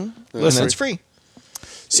 9. And then it's free.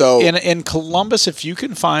 So in Columbus, if you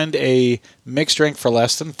can find a mixed drink for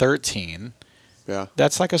less than 13,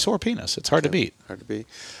 that's like a sore penis. It's hard to beat.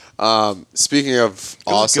 Speaking of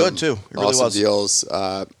awesome, good too. It really awesome was. deals,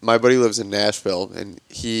 my buddy lives in Nashville, and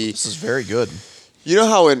This is very good. You know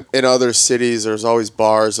how in other cities there's always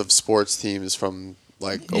bars of sports teams from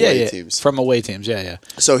like away teams. From away teams, yeah.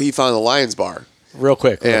 So he found the Lions bar. Real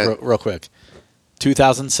quick.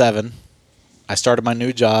 2007, I started my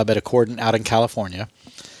new job at Accordant out in California.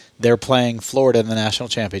 They're playing Florida in the national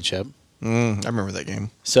championship. I remember that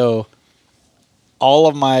game. So all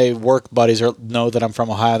of my work buddies know that I'm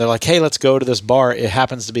from Ohio. They're like, hey, let's go to this bar. It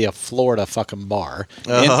happens to be a Florida fucking bar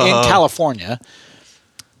in California.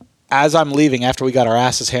 As I'm leaving, after we got our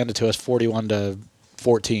asses handed to us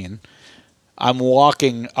 41-14, I'm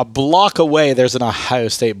walking a block away. There's an Ohio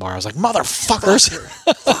State bar. I was like, motherfuckers.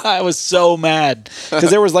 I was so mad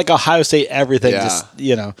because there was like Ohio State everything. Yeah. Just,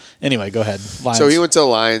 Anyway, go ahead. Lions. So he went to the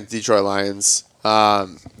Lions, Detroit Lions.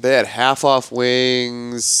 They had half off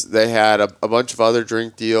wings. They had a bunch of other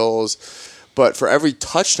drink deals. But for every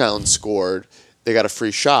touchdown scored, they got a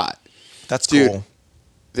free shot. That's Dude, cool.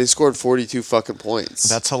 They scored 42 fucking points.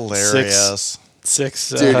 That's hilarious. Six.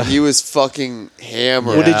 Dude, he was fucking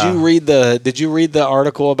hammered. Well, did you read the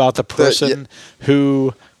article about the person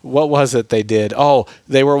who, what was it they did? Oh,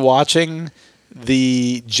 they were watching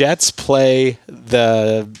the Jets play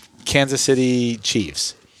the Kansas City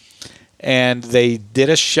Chiefs. And they did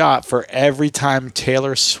a shot for every time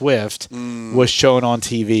Taylor Swift was shown on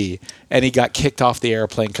TV. And he got kicked off the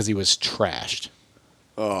airplane because he was trashed.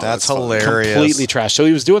 Oh, that's hilarious. Completely trashed. So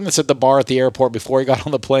he was doing this at the bar at the airport before he got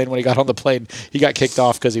on the plane. When he got on the plane, he got kicked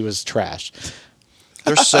off because he was trashed.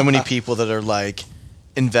 There's so many people that are like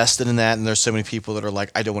invested in that, and there's so many people that are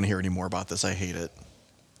like, I don't want to hear any more about this. I hate it.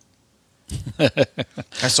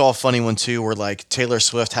 I saw a funny one too where like Taylor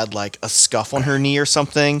Swift had like a scuff on her knee or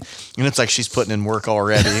something, and it's like she's putting in work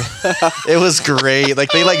already. It was great.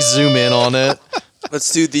 Like they like zoom in on it.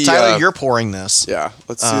 Let's do the Tyler, you're pouring this. Yeah,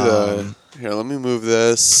 let's do the. Here, let me move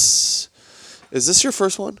this. Is this your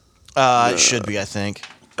first one? It should be, I think.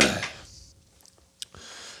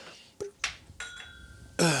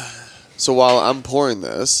 So while I'm pouring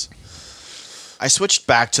this, I switched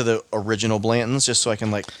back to the original Blantons just so I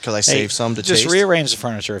can because I saved some to just taste. rearrange the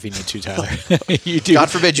furniture if you need to, Tyler. You do. God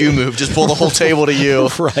forbid you move. Just pull the whole table to you.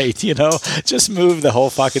 Right, just move the whole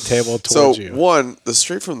fucking table towards you. One, the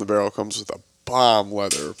straight from the barrel comes with a bomb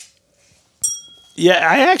leather. Yeah,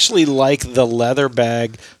 I actually like the leather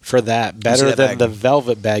bag for that better that than bag? the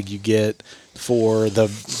velvet bag you get for the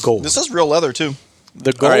gold. This is real leather too.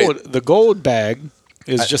 The gold bag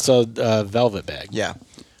is just a velvet bag. Yeah.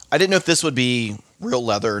 I didn't know if this would be real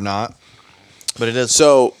leather or not, but it is.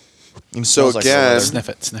 So It smells like real again- leather. Sniff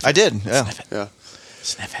it. I did. Yeah. Sniff it. Yeah.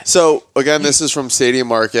 Sniff it. So again, this is from Stadium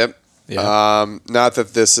Market. Yeah. Not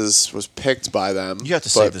that this was picked by them. You have to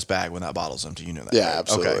save this bag when that bottle's empty. You know that. Yeah, right?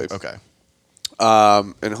 absolutely. Okay.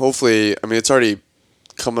 And hopefully, I mean, it's already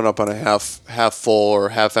coming up on a half full or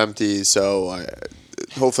half empty. So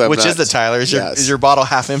hopefully, Which is the Tyler? Is your bottle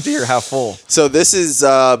half empty or half full? So this is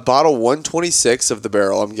bottle 126 of the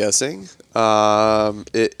barrel. I'm guessing.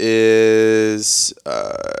 It is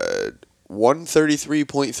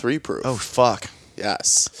 133.3 proof. Oh fuck.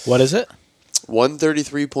 Yes. What is it?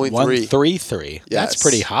 133.3. 133. Yes. That's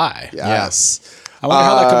pretty high. Yes. I wonder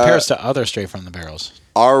how that compares to other straight from the barrels.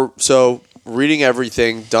 So reading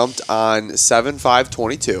everything dumped on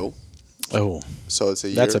 7/5/22. Oh, So it's a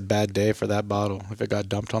year. that's a bad day for that bottle if it got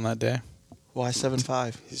dumped on that day. Why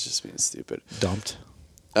 7.5? He's just being stupid. Dumped.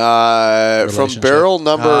 From Relationship. barrel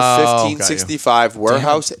number Oh, 1565,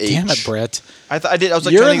 warehouse H. Damn it, Brett. I did. I was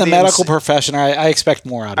like, You're trying in to the think medical profession. I expect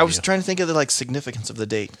more out of I you. was trying to think of the significance of the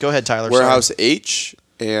date. Go ahead, Tyler. Warehouse H,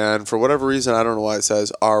 and for whatever reason, I don't know why it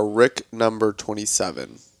says our Rick number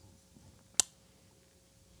 27.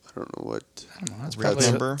 I don't know what. That's Real probably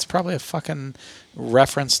number? it's probably a fucking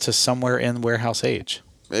reference to somewhere in Warehouse H.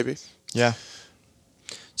 Maybe. Yeah.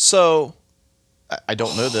 So, I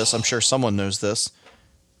don't know this. I'm sure someone knows this.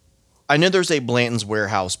 I know there's a Blanton's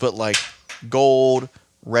warehouse, but gold,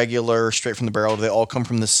 regular, straight from the barrel, do they all come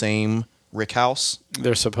from the same rick house?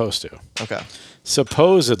 They're supposed to. Okay.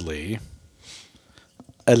 Supposedly,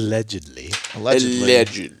 allegedly,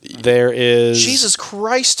 Allegedly. there is. Jesus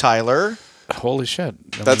Christ, Tyler. Holy shit.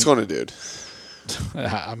 That's going to dude.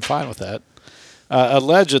 I'm fine with that.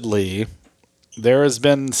 Allegedly, there has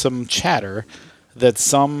been some chatter that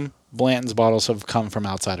some Blanton's bottles have come from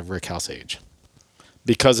outside of Rickhouse Age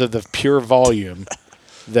because of the pure volume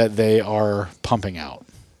that they are pumping out.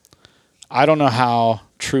 I don't know how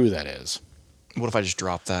true that is. What if I just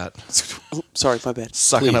dropped that? Oh, sorry, my bad.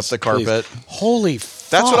 Sucking up Please, the carpet. please. Holy fuck.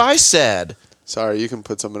 That's what I said. Sorry, you can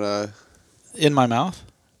put some in a. In my mouth?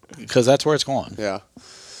 Because that's where it's going. Yeah.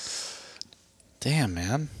 Damn,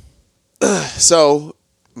 man. So,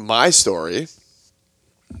 my story.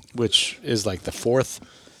 Which is like the fourth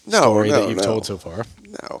No, story no, that you've no. told so far.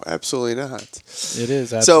 No, absolutely not. It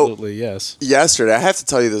is absolutely yes. Yesterday, I have to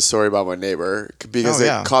tell you this story about my neighbor because Oh,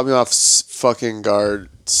 yeah. it caught me off fucking guard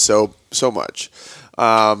so much.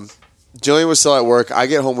 Jillian was still at work. I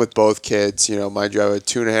get home with both kids. Mind you, I have a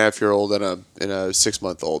 2.5-year-old and a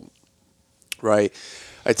 6-month-old. Right.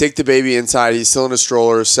 I take the baby inside. He's still in a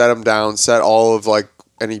stroller. Set him down. Set all of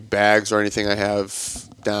any bags or anything I have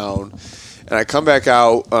down. And I come back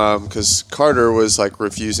out because Carter was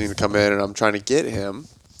refusing to come in, and I'm trying to get him.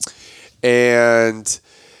 And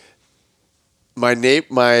my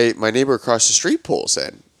neighbor across the street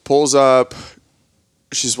pulls up.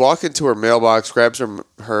 She's walking to her mailbox, grabs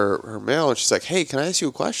her mail, and she's like, "Hey, can I ask you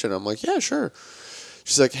a question?" I'm like, "Yeah, sure."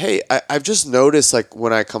 She's like, "Hey, I've just noticed, like,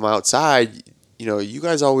 when I come outside, you know, you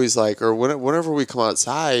guys always like, or whenever we come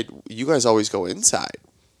outside, you guys always go inside."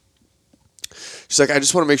 She's like, "I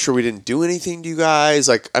just want to make sure we didn't do anything to you guys.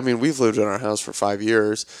 Like, I mean, we've lived in our house for 5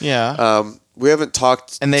 years. Yeah. We haven't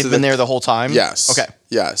talked." And they've been there the whole time? Yes. Okay.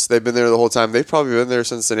 Yes, they've been there the whole time. They've probably been there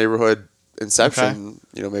since the neighborhood inception,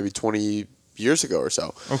 you know, maybe 20 years ago or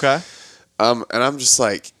so. Okay. And I'm just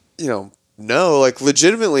like, you know, no, like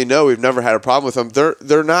legitimately, no, we've never had a problem with them.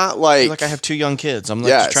 They're not like, Like I have 2 young kids. I'm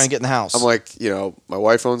like just trying to get in the house. I'm like, you know, my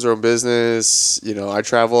wife owns her own business. You know, I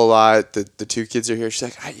travel a lot. The 2 kids are here. She's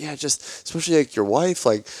like, yeah, just especially like your wife.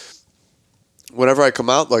 Like, whenever I come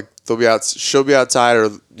out, like she'll be outside, or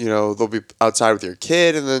you know, they'll be outside with your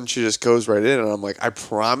kid, and then she just goes right in. And I'm like, I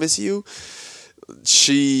promise you,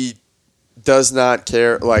 she does not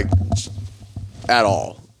care, like, at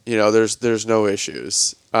all. You know, there's no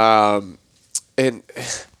issues. And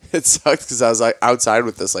it sucked because I was like outside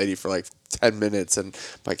with this lady for like 10 minutes, and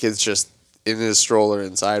my kid's just in his stroller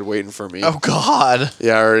inside waiting for me. Oh God.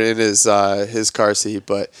 Yeah, or in his car seat.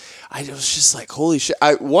 But I was just like, holy shit.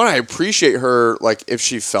 I appreciate her, like, if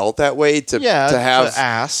she felt that way to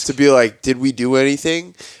ask, to be like, did we do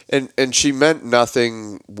anything? And she meant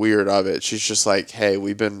nothing weird of it. She's just like, hey,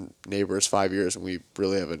 we've been neighbors 5 years and we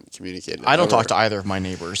really haven't communicated. I don't talk to either of my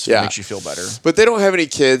neighbors. It makes you feel better. But they don't have any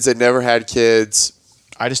kids. They never had kids.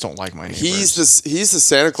 I just don't like my neighbors. He's the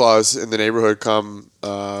Santa Claus in the neighborhood come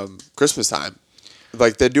Christmas time.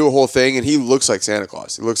 Like, they do a whole thing, and he looks like Santa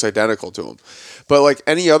Claus. He looks identical to him. But like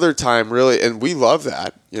any other time, really, and we love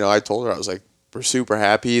that. You know, I told her, I was like, we're super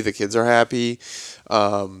happy. The kids are happy.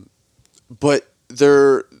 But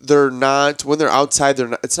they're not, when they're outside, they're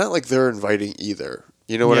not, it's not like they're inviting either.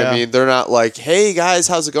 You know what I mean? They're not like, hey guys,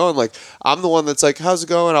 how's it going? Like, I'm the one that's like, how's it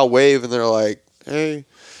going? I'll wave, and they're like, hey.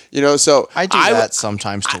 You know, so I do that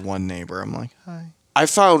sometimes to one neighbor. I'm like, hi. I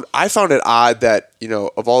found it odd that, you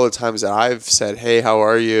know, of all the times that I've said, hey, how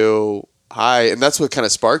are you? Hi. And that's what kind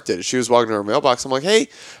of sparked it. She was walking to her mailbox. I'm like, hey,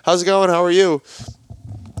 how's it going? How are you?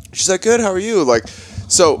 She's like, good. How are you? Like,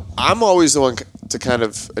 so I'm always the one to kind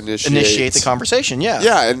of initiate the conversation. Yeah.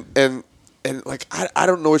 Yeah. And like, I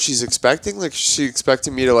don't know what she's expecting. Like, she's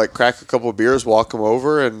expecting me to like crack a couple of beers, walk them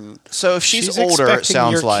over, and so if she's older, it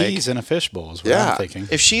sounds your like keys in a fishbowl is what I'm thinking.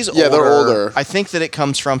 If she's they're older. I think that it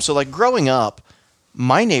comes from, so like growing up,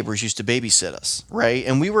 my neighbors used to babysit us, right?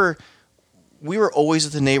 And we were always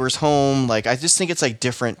at the neighbor's home. Like, I just think it's like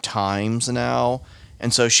different times now,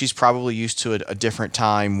 and so she's probably used to a different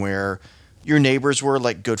time where your neighbors were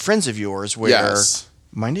like good friends of yours, where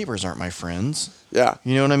my neighbors aren't my friends. Yeah.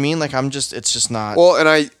 You know what I mean? Like, it's just not. Well, and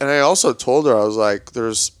I also told her, I was like,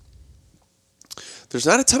 there's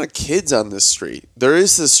not a ton of kids on this street. There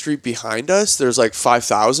is this street behind us. There's like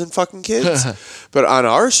 5,000 fucking kids. But on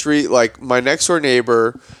our street, like my next door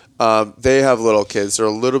neighbor, they have little kids. They're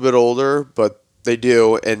a little bit older, but they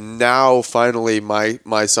do. And now finally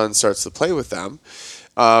my son starts to play with them.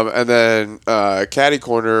 And then Caddy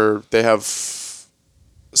Corner, they have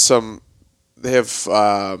some... They have.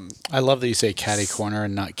 I love that you say catty corner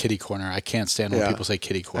and not kitty corner. I can't stand when people say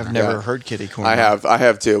kitty corner. I've never heard kitty corner. I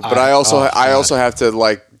have too, but I also have to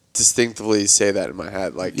like distinctly say that in my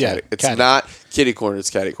head. Like, it's catty. Not kitty corner.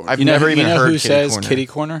 It's catty corner. I've never even heard who says corner. kitty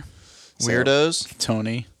corner. Weirdos.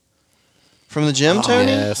 Tony from the gym.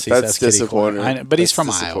 Tony. Yes, he that's says kitty corner. But he's from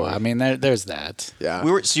disappointing. Talking. I mean, there's that. Yeah.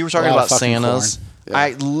 So you were talking about Santas. Yeah.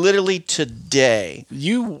 I literally today.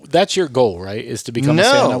 That's your goal, right? Is to become a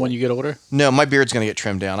Santa when you get older? No, my beard's gonna get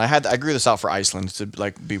trimmed down. I grew this out for Iceland to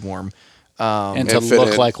like be warm. And to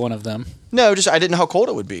look like one of them. No, just I didn't know how cold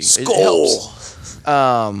it would be. Skull. It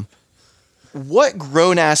helps. What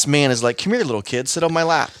grown ass man is like, come here, little kid, sit on my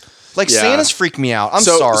lap. Like, Santa's freak me out. I'm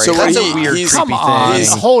sorry. So that's a weird, creepy come on. thing.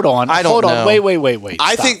 Hold on. I don't know. Wait.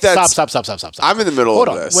 I think that's... Stop. I'm in the middle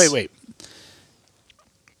of this. Wait.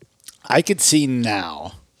 I could see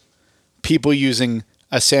now people using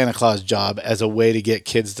a Santa Claus job as a way to get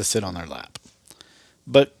kids to sit on their lap.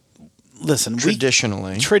 But listen,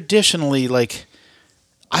 traditionally, like,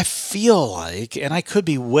 I feel like, and I could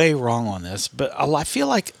be way wrong on this, but I feel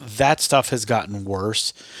like that stuff has gotten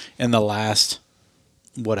worse in the last,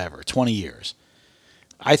 20 years.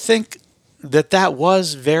 I think that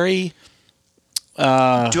was very... Do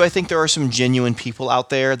I think there are some genuine people out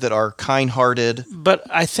there that are kind-hearted? But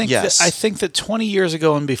I think that 20 years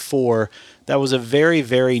ago and before, that was a very,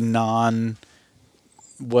 very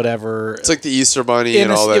whatever. It's like the Easter Bunny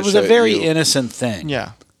and all that. It was a very innocent thing.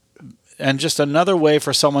 Yeah. and just another way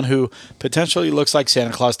for someone who potentially looks like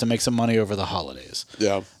Santa Claus to make some money over the holidays.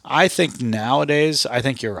 Yeah. I think nowadays, I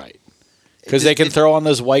think you're right. Because they can throw on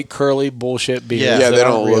those white curly bullshit beards. Yeah, they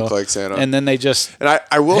don't look like Santa. And then they just, And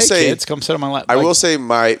I will hey, say, kids, come sit on my lap. I will say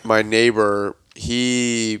my neighbor,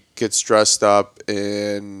 he gets dressed up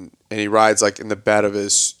and he rides like in the bed of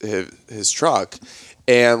his truck,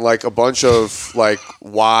 and like a bunch of like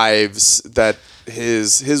wives that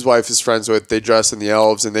his wife is friends with, they dress in the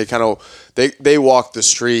elves and they kind of they walk the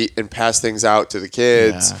street and pass things out to the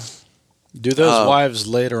kids. Yeah. Do those wives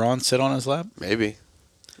later on sit on his lap? Maybe.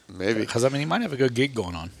 Because I mean, he might have a good gig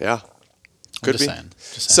going on. Yeah, Could be. Saying.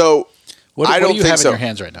 So what I do don't you think have so. in your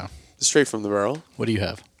hands right now? Straight from the barrel. What do you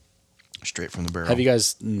have? Straight from the barrel. Have you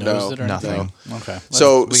guys nosed it or nothing. anything? Okay.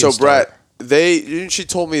 So start. Brett, she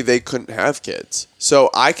told me they couldn't have kids.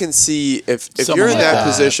 So I can see if Something you're in like that that.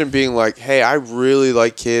 position, being like, hey, I really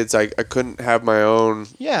like kids. I couldn't have my own.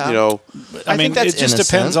 Yeah. You know. I mean, think that's it just innocent.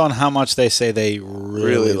 depends on how much they say they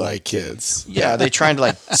really like kids. Yeah, are they trying to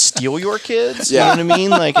like steal your kids? Yeah. You know what I mean?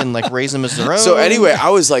 Like and like raise them as their own. So anyway,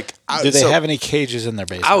 I was like, Do they have any cages in their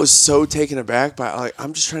basement? I was so taken aback by like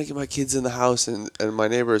I'm just trying to get my kids in the house, and my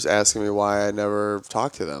neighbor is asking me why I never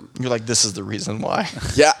talk to them. You're like, this is the reason why.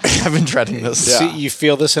 Yeah, I've been dreading this. Yeah. See, you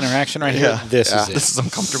feel this interaction right here? Yeah. This is it. This is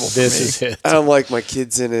uncomfortable for This me. is it. and I'm like, my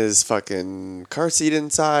kid's in his fucking car seat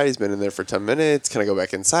inside. He's been in there for 10 minutes. Can I go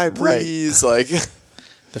back inside, please? Like,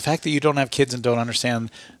 The fact that you don't have kids and don't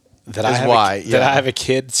understand that Is I have why, that yeah. I have a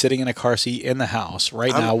kid sitting in a car seat in the house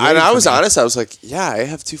right now. and waiting I for was me. honest. I was like, yeah, I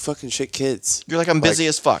have 2 fucking shit kids. You're like, I'm busy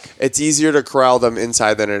as fuck. It's easier to corral them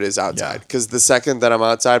inside than it is outside. Yeah. Because the second that I'm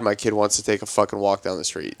outside, my kid wants to take a fucking walk down the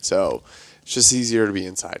street. So it's just easier to be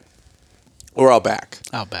inside. Or out back.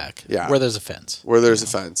 Out back. Yeah. Where there's a fence. Where there's a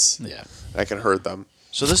fence. Yeah. I can hurt them.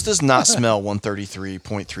 So this does not smell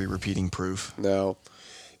 133.3 repeating proof. No.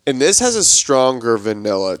 And this has a stronger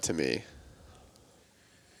vanilla to me.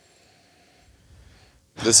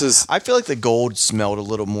 This is... I feel like the gold smelled a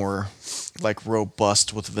little more like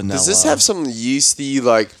robust with vanilla. Does this have some yeasty,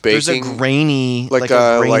 like, baking? There's a grainy, like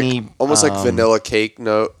a grainy, almost like vanilla cake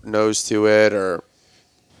nose to it, or...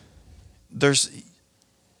 There's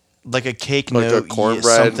like a cake Like a note, cornbread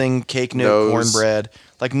something cake note, nose. cornbread.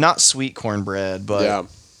 Like not sweet cornbread, but Yeah,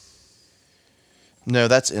 no,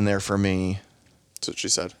 that's in there for me. that's what she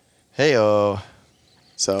said. Hey-oh.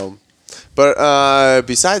 So, but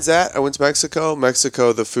besides that, I went to Mexico.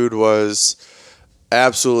 Mexico, the food was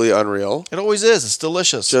absolutely unreal. It always is. It's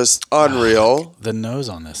delicious. Just unreal. The nose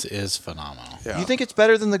on this is phenomenal. Yeah. You think it's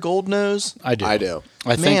better than the gold nose? I do. I do.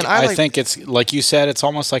 I think Man, I I like- think it's like you said. It's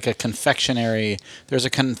almost like a confectionery. There's a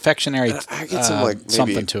confectionery I get some, like, maybe-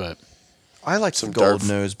 something to it. I like Some some gold dark-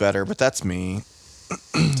 nose better, but that's me.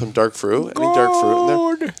 Some dark fruit. Any dark fruit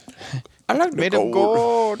in there? I like Made of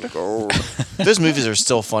gold. Gold. Those movies are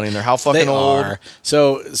still funny, and they're how fucking They old. are.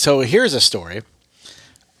 So here's a story.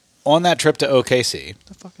 On that trip to OKC,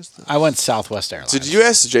 The fuck is this? I went Southwest Airlines. So did you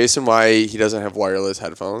ask Jason why he doesn't have wireless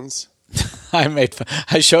headphones?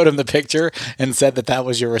 I showed him the picture and said that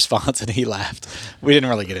was your response, and he laughed. We didn't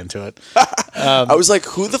really get into it. I was like,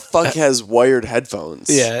 who the fuck has wired headphones?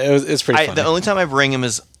 Yeah, it's pretty funny. The only time I bring him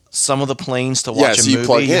is some of the planes to watch Yeah, a so you movie.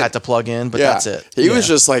 plug You in. had to plug in, but Yeah. that's it. He was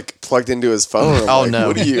Yeah. just like plugged into his phone. I'm Oh, like, no.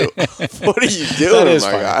 What are you that doing, is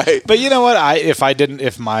my funny. guy? But you know what?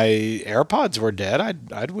 If my AirPods were dead,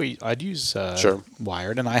 I'd use Sure.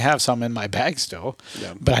 wired, and I have some in my bag still.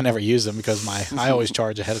 Yeah. But I never use them because I always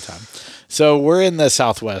charge ahead of time. So we're in the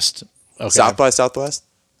Southwest. Okay. South by Southwest?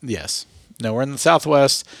 Yes. No, we're in the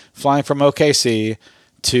Southwest, flying from OKC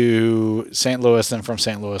to St. Louis, and from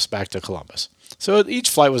St. Louis back to Columbus. So each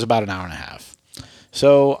flight was about an hour and a half.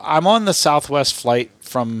 So I'm on the Southwest flight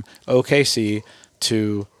from OKC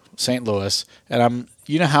to St. Louis, and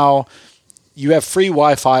you know how you have free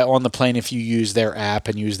Wi-Fi on the plane if you use their app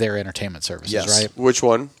and use their entertainment services, Yes. right? Which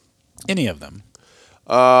one? Any of them.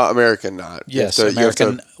 American not. You Yes, have to- you have to-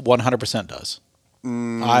 American 100% does.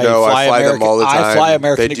 no, I fly them all the time. I fly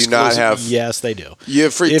American They do not exclusive. have- Yes, they do. You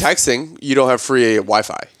have free If- texting. You don't have free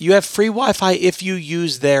Wi-Fi. You have free Wi-Fi if you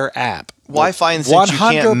use their app. Wi-Fi and since you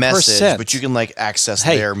can't message, 100%. but you can like access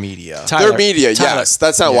Hey, their media. Tyler, Their media, Tyler, yes.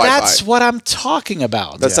 That's not Wi-Fi. That's what I'm talking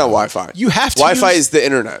about. That's not Wi-Fi. You have to Wi-Fi use- is the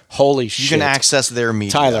internet. Holy You shit. can access their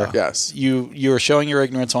media. Tyler, Yes. you are showing your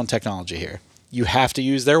ignorance on technology here. You have to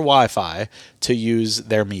use their Wi-Fi to use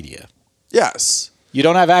their media. Yes. You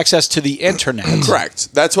don't have access to the internet.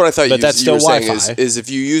 Correct. That's what I thought But you, that's you were still saying Wi-Fi. is if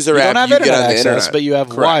you use their You app, don't have you get internet on the access, internet. but you have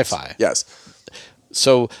Correct. Wi-Fi. Yes.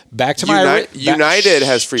 So back to my United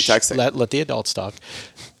has free texting. Let the adults talk.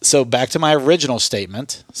 So back to my original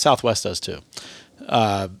statement. Southwest does too.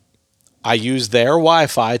 I use their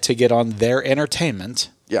Wi-Fi to get on their entertainment.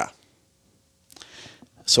 Yeah.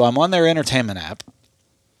 So I'm on their entertainment app.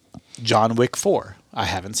 John Wick 4. I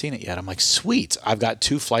haven't seen it yet. I'm like, sweet. I've got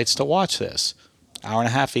 2 flights to watch this. Hour and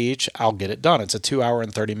a half each. I'll get it done. It's a 2-hour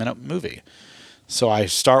and 30-minute movie. So I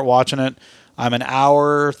start watching it. I'm an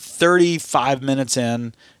hour, 35 minutes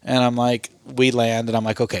in, and I'm like, we land, and I'm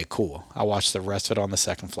like, okay, cool. I'll watch the rest of it on the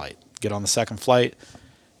second flight. Get on the second flight.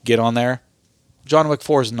 Get on there. John Wick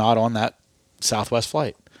 4 is not on that Southwest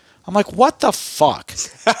flight. I'm like, what the fuck?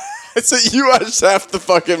 So you watched half the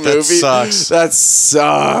fucking movie? That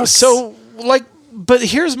sucks. So, like, but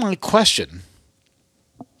here's my question.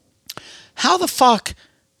 How the fuck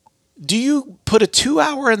do you put a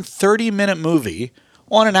 2-hour and 30-minute movie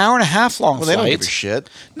on an hour and a half long flight? They don't give a shit.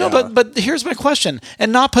 No, but here's my question.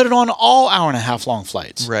 And not put it on all hour and a half long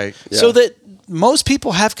flights. Right. Yeah. So that most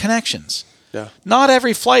people have connections. Yeah. Not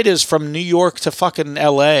every flight is from New York to fucking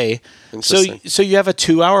LA. So you have a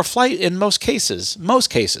 2-hour flight in most cases. Most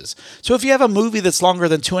cases. So if you have a movie that's longer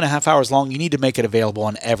than 2.5 hours long, you need to make it available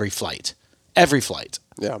on every flight. Every flight.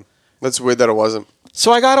 Yeah. That's weird that it wasn't.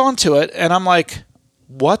 So I got onto it and I'm like,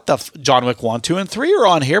 what the John Wick 1, 2, and 3 are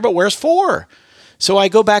on here, but where's 4? So I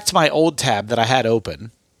go back to my old tab that I had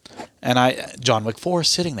open and John Wick 4 is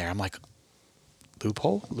sitting there. I'm like,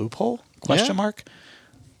 loophole? Question mark.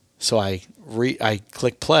 So I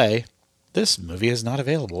click play. This movie is not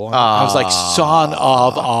available. I was like, son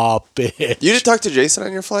of a bitch. You didn't talk to Jason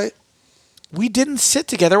on your flight? We didn't sit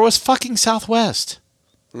together. It was fucking Southwest.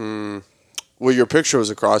 Well, your picture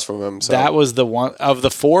was across from him. So. That was the one of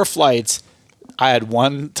the 4 flights. I had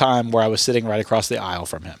one time where I was sitting right across the aisle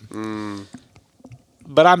from him.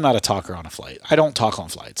 But I'm not a talker on a flight. I don't talk on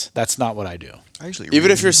flights. That's not what I do.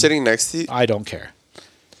 Even if you're sitting next to you? I don't care.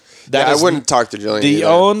 I wouldn't talk to Jillian The either.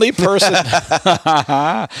 only person.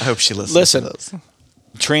 I hope she listens. Listen, to those.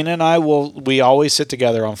 Trina and I we always sit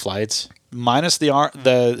together on flights, minus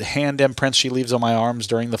the hand imprints she leaves on my arms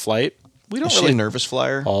during the flight. We don't Is she really a nervous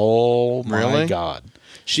flyer? Oh my Really? God!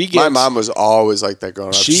 She gets. My mom was always like that growing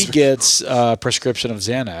up. She gets a prescription of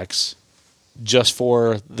Xanax just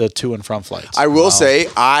for the to and from flights. I will say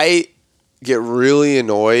I get really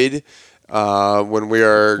annoyed when we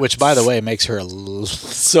are. Which, by the way, makes her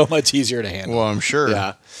so much easier to handle. Well, I'm sure.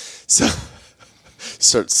 Yeah. So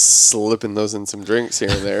start slipping those in some drinks here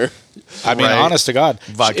and there. I mean, Right. honest to God,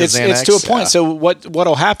 Vodka it's Xanax, to a point. yeah. So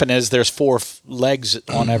what'll happen is there's 4 legs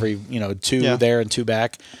on every 2 Yeah. there and 2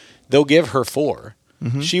 back. They'll give her 4.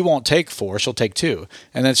 She won't take 4. She'll take 2.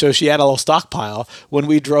 And then so she had a little stockpile. When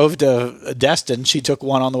we drove to Destin, she took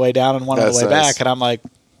 1 on the way down and 1 on That's the way nice. back. And I'm like,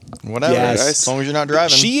 Whatever. Yes. As long as you're not driving.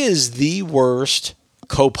 she is the worst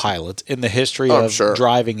co-pilot in the history of sure.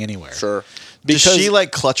 driving anywhere. Sure. Does Because she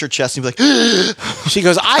like clutch her chest and be like, she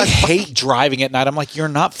goes, I hate driving at night. I'm like, you're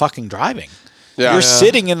not fucking driving. Yeah. You're Yeah.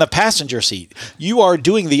 sitting in the passenger seat. You are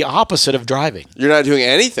doing the opposite of driving. You're not doing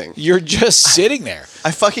anything. You're just sitting there.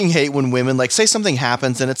 I fucking hate when women like say something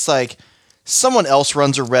happens and it's like someone else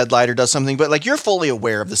runs a red light or does something, but like you're fully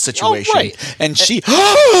aware of the situation. Oh, right. And she,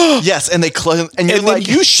 Yes, and they and you're and like,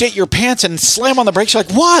 then you shit your pants and slam on the brakes. You're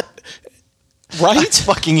like, what? I Right?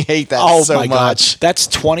 fucking hate that Oh so my God. much. That's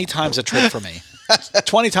 20 times a trip for me.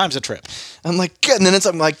 20 times a trip. I'm like, good. And then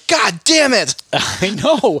I'm like, God damn it. I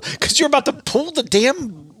know. Because you're about to pull the damn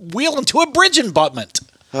wheel into a bridge abutment.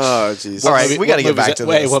 Oh, jeez. All right, we got to get back to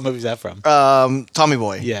Wait, this. what movie is that from? Tommy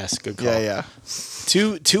Boy. Yes, good call. Yeah.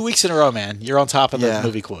 2 weeks in a row, man. You're on top of the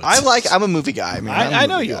movie quotes. I'm a movie guy. Man. I'm a I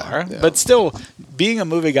know movie you guy. are, but still, being a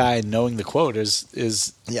movie guy and knowing the quote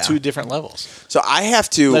is Yeah. 2 different levels. So I have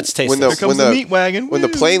to. Let's taste when it. the, Here comes when the the meat wagon. When the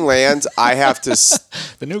Woo. plane lands, I have to.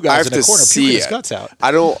 The new I guy's have in the to corner see puking it. his guts out.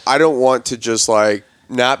 I don't want to just like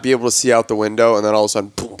not be able to see out the window and then all of a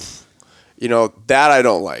sudden, poof. That I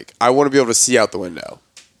don't like. I want to be able to see out the window.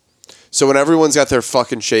 So when everyone's got their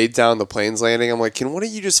fucking shades down, the plane's landing, I'm like, why don't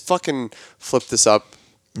you just fucking flip this up?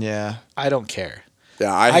 Yeah. I don't care.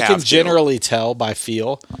 Yeah, I have can to. generally tell by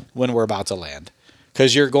feel when we're about to land.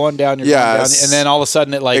 Because you're going down, going Yes. down, and then all of a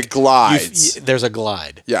sudden it glides. There's a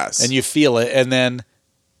glide. Yes. And you feel it, and then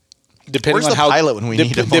depending Where's on the how pilot when we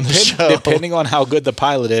need him on the show? Depending on how good the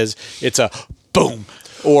pilot is, it's a boom,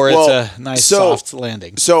 or it's a nice soft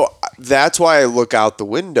landing. So that's why I look out the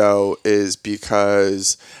window is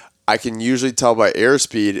because I can usually tell by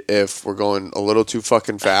airspeed if we're going a little too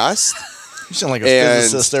fucking fast. You sound like a And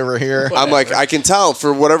physicist over here. I'm like, I can tell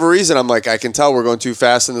for whatever reason. I'm like, I can tell we're going too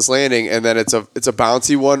fast in this landing, and then it's a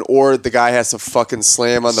bouncy one, or the guy has to fucking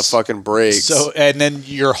slam on the fucking brakes. So and then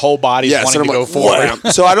your whole body's wanting and to I'm go like, forward.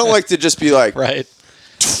 wham. So I don't like to just be like, Right.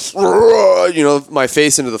 my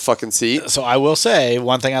face into the fucking seat. So I will say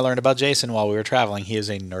one thing I learned about Jason while we were traveling. He is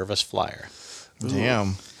a nervous flyer.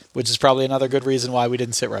 Damn. Which is probably another good reason why we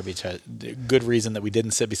didn't sit right each other. Good reason that we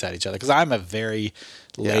didn't sit beside each other. Because I'm a very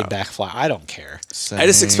laid back flyer. I don't care. I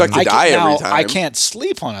just expect to die every time. I can't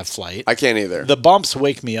sleep on a flight. I can't either. The bumps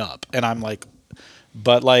wake me up, and I'm like,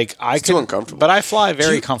 but like it's too uncomfortable. But I fly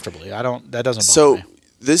very comfortably. I don't. That doesn't bother me. So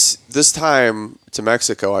this time to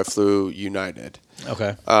Mexico, I flew United.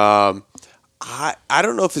 Okay. I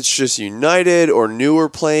don't know if it's just United or newer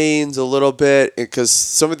planes a little bit, because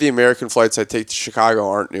some of the American flights I take to Chicago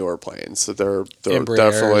aren't newer planes, so they're Embraers,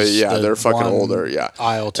 definitely they're fucking older,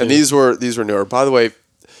 aisle two. And these were newer. By the way,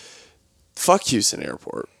 fuck Houston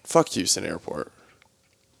Airport. Fuck Houston Airport.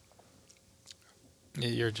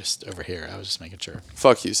 You're just over here. I was just making sure.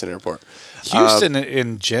 Fuck Houston Airport. Houston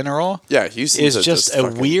in general, Houston is just a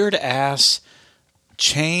weird ass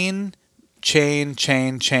chain,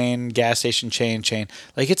 gas station chain.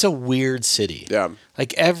 Like, it's a weird city. Yeah.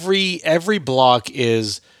 Like every block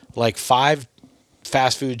is like 5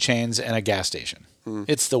 fast food chains and a gas station.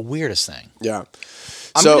 It's the weirdest thing. Yeah.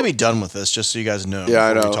 I'm going to be done with this, just so you guys know. Yeah,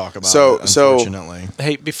 I know. We talk about it, unfortunately.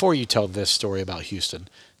 Hey, before you tell this story about Houston,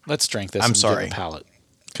 let's drink this. I'm and sorry. Get a palate,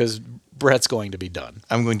 because Brett's going to be done.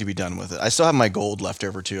 I'm going to be done with it. I still have my gold left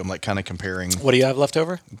over, too. I'm like kind of comparing. What do you have left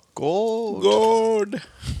over? Gold.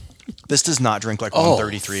 This does not drink like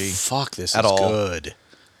 133. Fuck, this at is all. Good.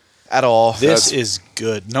 At all. This is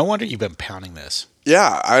good. No wonder you've been pounding this.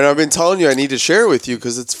 Yeah, I've been telling you I need to share it with you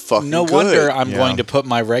because it's fucking No good. wonder I'm going to put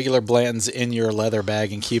my regular Blantons in your leather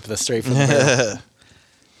bag and keep the straight from the barrel.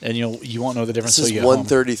 And you won't know the difference This until is you get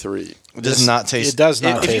 133. It does not taste. It does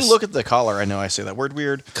not If taste. you look at the color, I know I say that word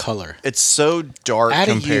weird. Color. It's so dark Add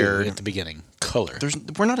compared. a U at the beginning. Color.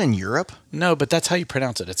 We're not in Europe. No, but that's how you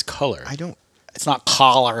pronounce it. It's color. I don't. It's not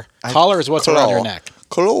collar. Collar is what's around your neck.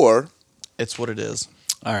 Color. It's what it is.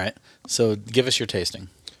 All right. So give us your tasting.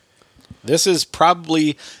 This is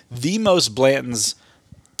probably the most Blanton's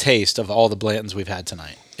taste of all the Blantons we've had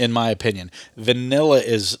tonight, in my opinion. Vanilla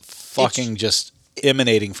is fucking just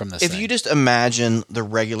emanating from this If thing. you just imagine the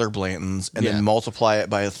regular Blantons and then multiply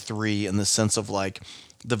it by a 3 in the sense of like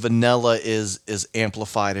the vanilla is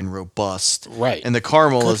amplified and robust. Right. And the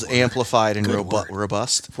caramel is amplified and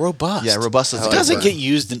robust. Robust. Yeah, robust is It doesn't get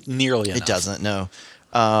used nearly enough. It doesn't, no.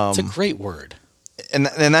 It's a great word. And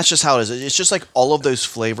that's just how it is. It's just like all of those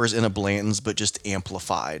flavors in a Blanton's, but just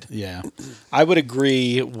amplified. Yeah. I would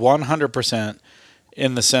agree 100%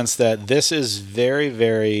 in the sense that this is very,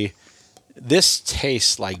 very... This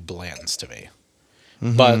tastes like Blanton's to me,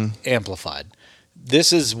 but amplified.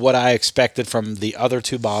 This is what I expected from the other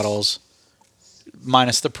 2 bottles,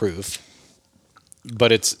 minus the proof.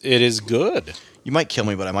 But it is good. You might kill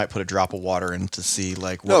me, but I might put a drop of water in to see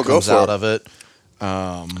like No, what go comes for out it. of it.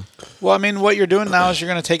 Well, I mean, what you're doing now is you're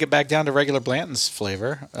going to take it back down to regular Blanton's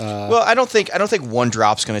flavor. Well, I don't think one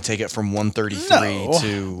drop's going to take it from 133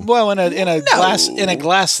 to. Well, in a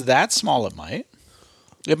glass that small, it might.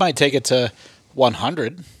 It might take it to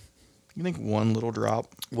 100. You think one little drop?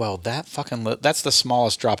 Well, that's the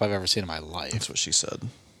smallest drop I've ever seen in my life. That's what she said.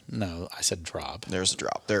 No, I said drop. There's a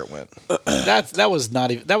drop. There it went. That was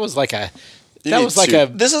not even. That was like a.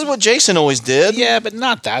 This is what Jason always did. Yeah, but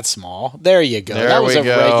not that small. There you go. There that was we a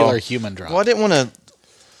go. regular human drop. Well, I didn't want to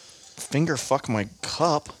finger fuck my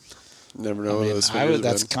cup. Never know those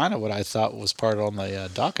That's kind of what I thought was part on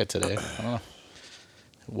the docket today. I don't know.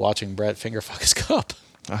 Watching Brett finger fuck his cup.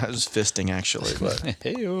 I was fisting actually, but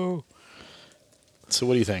Hey-o. So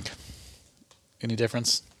what do you think? Any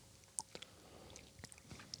difference?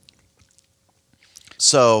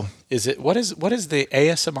 so Is it what is the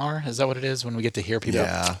ASMR? Is that what it is when we get to hear people?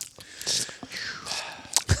 yeah.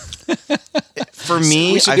 For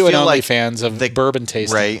me, We should I do an feel like OnlyFans of the bourbon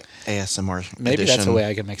tasting. right ASMR. Maybe edition. that's a way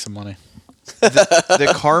I can make some money.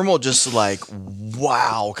 The caramel just like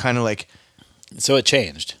wow, kind of like So it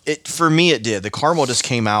changed. it for me. It did. The caramel just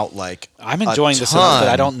came out like I'm enjoying this enough that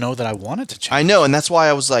I don't know that I want it to change. I know, and that's why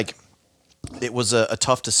I was like, it was a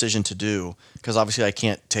tough decision to do because obviously I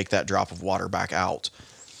can't take that drop of water back out.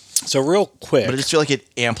 So real quick, But I just feel like it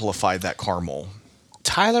amplified that caramel.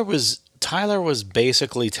 Tyler was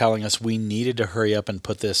basically telling us we needed to hurry up and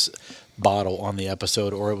put this bottle on the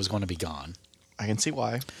episode or it was going to be gone. I can see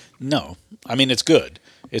why. No. I mean, it's good.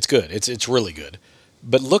 It's good. It's really good.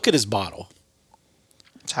 But look at his bottle.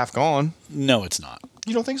 It's half gone. No, it's not.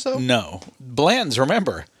 You don't think so? No. Bland's,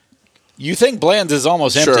 remember. You think Bland's is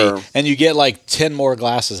almost empty Sure. and you get like 10 more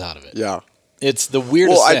glasses out of it. Yeah. It's the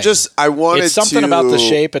weirdest Well, thing. I wanted It's something to... about the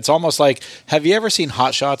shape. It's almost like, have you ever seen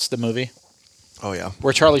Hot Shots, the movie? Oh, yeah.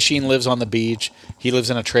 Where Charlie Sheen lives on the beach. He lives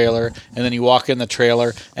in a trailer, and then you walk in the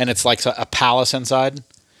trailer, and it's like a palace inside.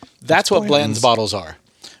 That's what Blanton's bottles are.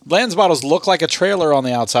 Blanton's bottles look like a trailer on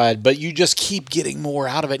the outside, but you just keep getting more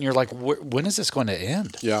out of it, and you're like, when is this going to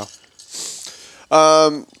end? Yeah.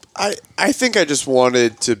 I think I just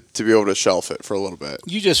wanted to be able to shelf it for a little bit.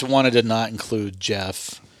 You just wanted to not include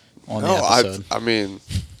Jeff on the episode. I mean...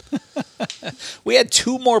 We had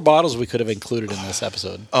 2 more bottles we could have included in this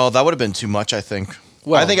episode. Oh, that would have been too much, I think.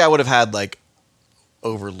 Well, I think I would have had, like,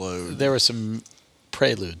 overload. There was some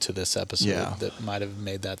prelude to this episode that might have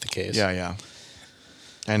made that the case. Yeah.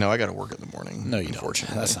 I know, I got to work in the morning. No, you don't.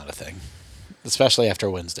 That's not a thing. Especially after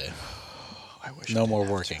Wednesday. I wish no more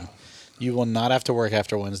working. You will not have to work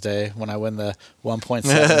after Wednesday when I win the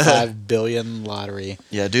 $1.75 billion lottery.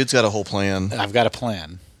 Yeah, dude's got a whole plan. I've got a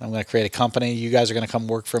plan. I'm going to create a company. You guys are going to come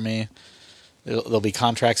work for me. There'll be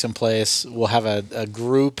contracts in place. We'll have a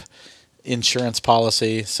group insurance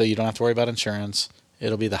policy, so you don't have to worry about insurance.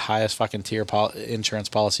 It'll be the highest fucking tier insurance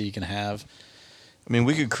policy you can have. I mean,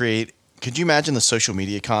 we could create... Could you imagine the social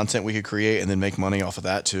media content we could create and then make money off of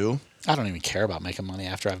that, too? I don't even care about making money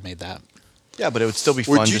after I've made that. Yeah, but it would still be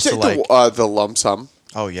fun just to, Would you take the lump sum?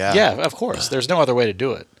 Oh, yeah. Yeah, of course. There's no other way to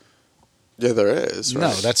do it. Yeah, there is. Right?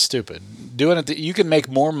 No, that's stupid. Doing it, you can make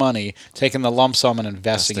more money taking the lump sum and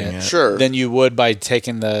investing it Sure. than you would by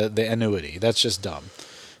taking the annuity. That's just dumb.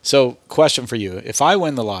 So, question for you: if I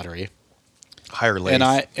win the lottery, hire Lath.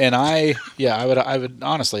 I would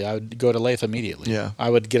honestly, I would go to Lath immediately. Yeah, I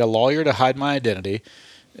would get a lawyer to hide my identity,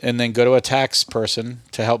 and then go to a tax person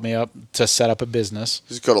to help me up to set up a business.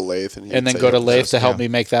 Just go to Lath and then go to Lath to help me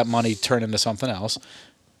make that money turn into something else.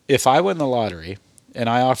 If I win the lottery and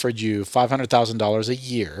I offered you $500,000 a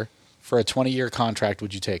year for a 20-year contract,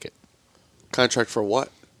 would you take it? Contract for what?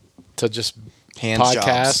 To just hand podcast?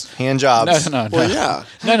 Jobs. Hand jobs. No. Well, yeah.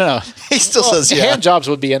 No. He still says yeah. Hand jobs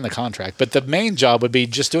would be in the contract, but the main job would be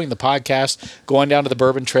just doing the podcast, going down to the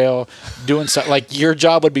bourbon trail, doing something. Like your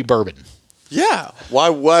job would be bourbon. Yeah. Why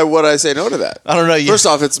would I say no to that? I don't know. First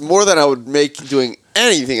off, it's more than I would make doing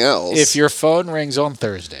anything else. If your phone rings on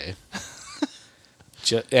Thursday,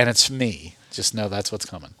 and it's me, just know that's what's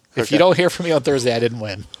coming. If you don't hear from me on Thursday, I didn't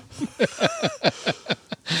win.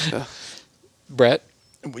 Brett?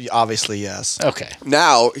 Obviously, yes. Okay.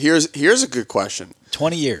 Now, here's a good question.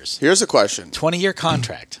 20 years. Here's a question. 20-year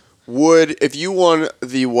contract. If you won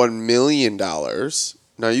the $1 million,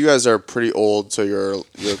 now you guys are pretty old, so you're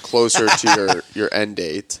closer to your end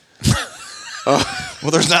date. Well,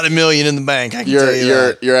 there's not $1 million in the bank. I can tell you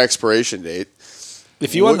that. Your expiration date.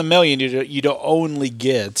 If you won the $1 million, you don't only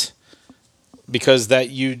get because that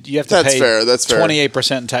you have to pay. That's fair.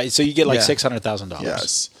 28% in tax, so you get like $600,000.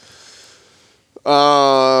 Yes.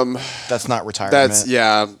 That's not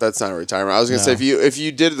retirement. That's not a retirement. I was gonna say if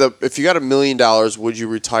you got $1 million, would you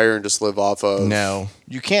retire and just live off of? No,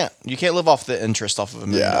 you can't. You can't live off the interest off of $1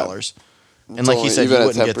 million. Yeah. And like you said, you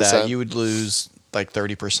wouldn't get that. You would lose like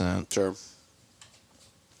 30%. Sure.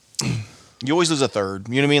 You always lose a third.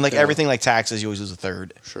 You know what I mean? Like everything, like taxes, you always lose a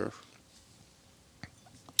third. Sure.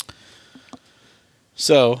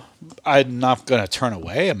 So I'm not going to turn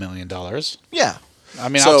away $1 million. Yeah. I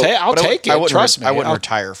mean, I'll take it. Trust me. I wouldn't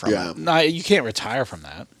retire from it. No, you can't retire from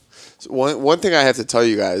that. So one thing I have to tell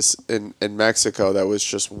you guys in Mexico that was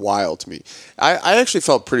just wild to me. I actually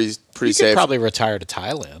felt pretty you safe. Could probably retire to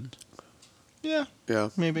Thailand. Yeah. Yeah.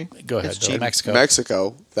 Maybe. Go ahead. Mexico.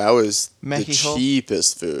 Mexico. That was Mexico. The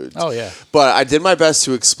cheapest food. Oh, yeah. But I did my best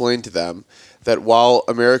to explain to them that while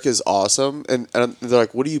America is awesome, and they're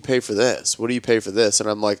like, what do you pay for this? What do you pay for this? And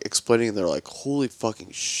I'm like explaining, and they're like, holy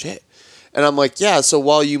fucking shit. And I'm like, yeah, so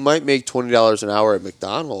while you might make $20 an hour at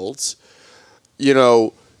McDonald's,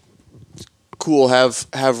 cool, have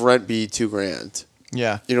rent be $2,000.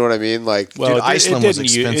 Yeah. You know what I mean? Like, well, dude, Iceland was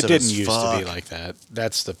expensive. It didn't used to be like that.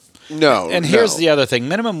 That's the no. And here's the other thing: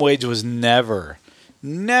 minimum wage was never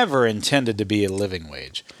intended to be a living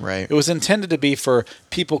wage. Right. It was intended to be for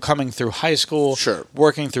people coming through high school, sure,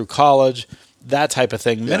 working through college, that type of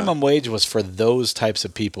thing. Yeah. Minimum wage was for those types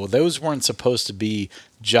of people. Those weren't supposed to be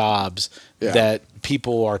jobs that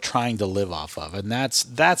people are trying to live off of, and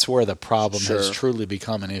that's where the problem has truly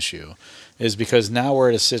become an issue. Is because now we're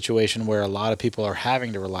at a situation where a lot of people are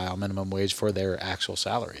having to rely on minimum wage for their actual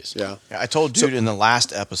salaries. Yeah. I told dude in the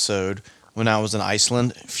last episode when I was in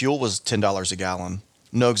Iceland, fuel was $10 a gallon.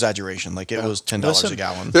 No exaggeration. Like it was $10 a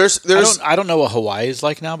gallon. I don't know what Hawaii is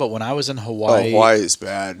like now, but when I was in Hawaii, Hawaii is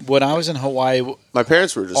bad. When I was in Hawaii, my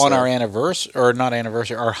parents were just on there.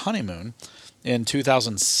 our honeymoon in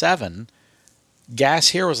 2007. Gas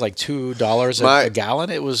here was like $2 a gallon.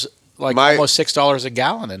 It was like My- almost $6 a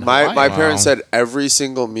gallon in My Hawaii. parents said every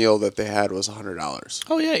single meal that they had was $100.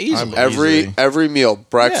 Oh yeah, easily. Every meal,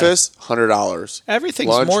 breakfast $100. Everything's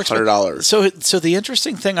Lunch, more expensive. $100. So the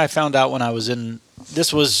interesting thing I found out when I was in,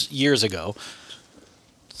 this was years ago,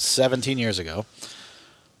 17 years ago.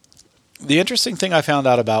 The interesting thing I found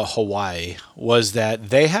out about Hawaii was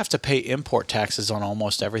that they have to pay import taxes on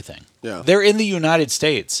almost everything. Yeah. They're in the United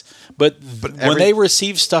States, but when they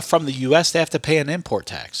receive stuff from the U.S., they have to pay an import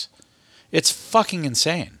tax. It's fucking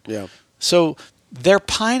insane. Yeah. So their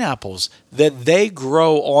pineapples that they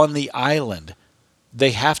grow on the island,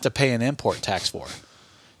 they have to pay an import tax for.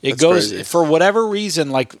 It That's goes crazy. for whatever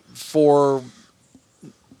reason, like for,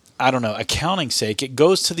 I don't know, accounting sake, it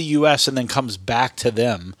goes to the U.S. and then comes back to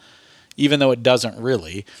them, even though it doesn't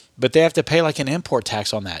really. But they have to pay like an import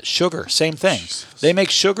tax on that. Sugar, same thing. Jesus. They make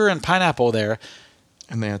sugar and pineapple there,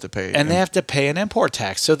 And they have to pay. and they have to pay an import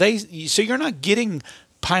tax. So you're not getting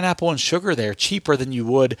pineapple and sugar there cheaper than you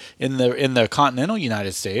would in the continental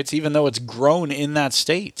United States, even though it's grown in that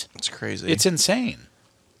state. It's crazy. It's insane.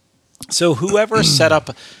 So whoever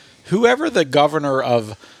the governor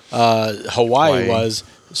of Hawaii was,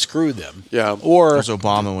 screwed them. Yeah. It Or was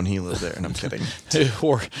Obama when he lived there, and I'm kidding.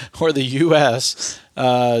 or the U.S.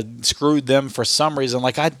 Screwed them for some reason.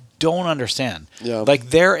 Like, I don't understand. Yeah. Like,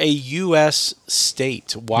 they're a U.S.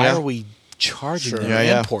 state. Why Yeah. are we charging them Yeah,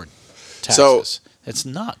 yeah. import taxes? It's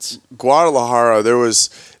nuts. Guadalajara,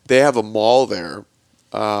 they have a mall there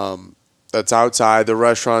that's outside. The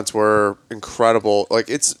restaurants were incredible. Like,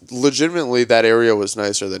 it's legitimately, that area was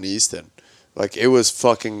nicer than Easton. Like, it was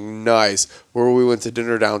fucking nice. Where we went to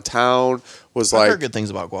dinner downtown was I've like heard good things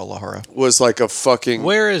about Guadalajara. a fucking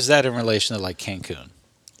Where is that in relation to, like, Cancun?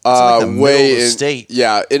 like the middle way of the in state.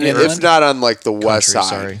 Yeah, and Inland? if not on like the west Country, side.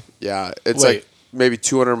 sorry. Yeah, it's Wait. like maybe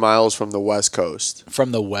 200 miles from the west coast.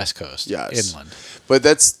 From the West Coast. Yes. Inland. But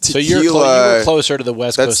that's So tequila. you were closer to the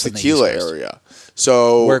West that's Coast than the tequila East Coast. area.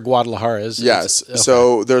 So Where Guadalajara is? yes, Okay.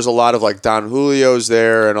 so there's a lot of like Don Julio's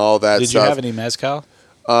there and all that Did stuff. you have any mezcal?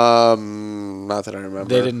 Not that I remember.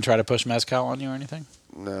 They didn't try to push mezcal on you or anything?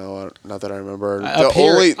 No, not that I remember. Up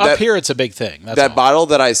here, it's a big thing. That's that all. bottle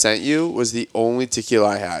that I sent you was the only tequila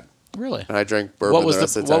I had, Really? and I drank bourbon What was the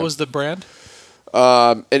rest of the what time. was the brand?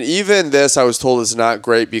 And even this, I was told, is not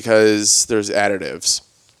great because there's additives.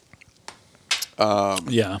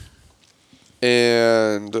 Yeah.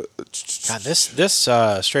 And God, this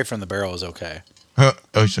straight from the barrel is okay. Oh,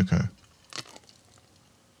 it's okay.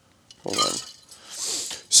 hold on.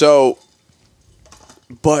 So,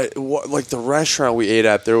 but like the restaurant we ate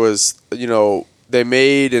at, there was, they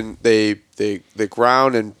made and they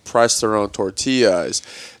ground and pressed their own tortillas.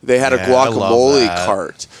 They had a Yeah, I love guacamole that.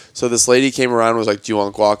 cart. So this lady came around and was like, "Do you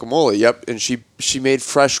want guacamole?" Yep. And she made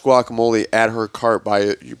fresh guacamole at her cart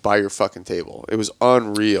by your fucking table. It was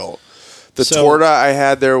unreal. The So- torta I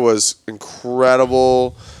had there was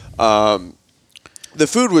incredible. The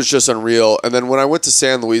food was just unreal. And then when I went to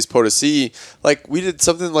San Luis Potosi, like we did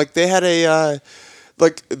something like they had a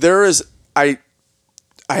like there is I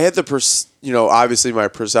had the obviously my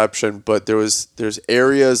perception, but there's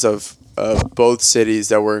areas of both cities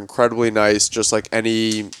that were incredibly nice, just like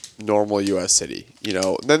any normal U.S. city.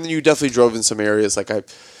 Then you definitely drove in some areas like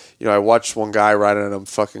I watched one guy riding on a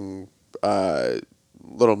fucking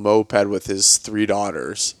little moped with his 3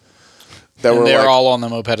 daughters. That And were they're like, all on the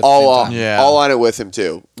moped at the all same on, time. Yeah. all on it with him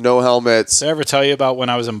too. No helmets. Did I ever tell you about when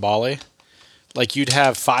I was in Bali? Like, you'd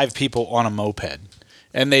have 5 people on a moped,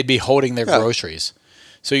 and they'd be holding their Yeah. groceries.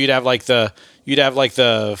 So you'd have like the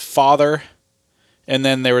father, and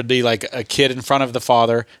then there would be like a kid in front of the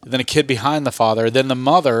father, and then a kid behind the father, then the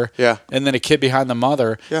mother, Yeah. and then a kid behind the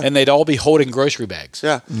mother, Yeah. and they'd all be holding grocery bags.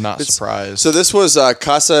 Yeah, Not surprised. So this was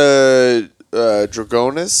Casa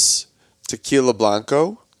Dragones Tequila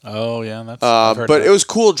Blanco. Oh yeah, that's. I've heard But of it was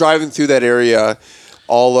cool driving through that area,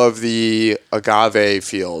 all of the agave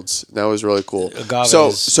fields. That was really cool. Agave so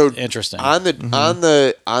is interesting. On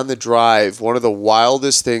the drive, one of the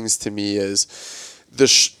wildest things to me is the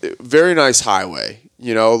very nice highway.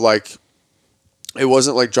 Like it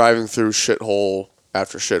wasn't like driving through shithole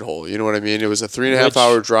after shithole. You know what I mean? It was a 3.5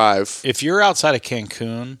 hour drive. If you're outside of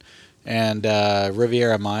Cancun and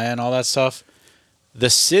Riviera Maya and all that stuff, the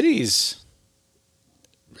cities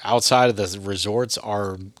outside of the resorts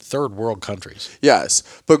are third world countries. Yes,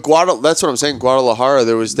 but that's what I'm saying. Guadalajara,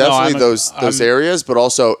 there was definitely those areas, but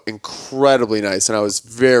also incredibly nice, and I was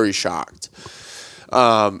very shocked.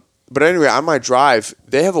 But anyway, on my drive,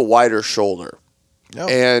 they have a wider shoulder, Oh.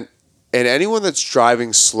 and anyone that's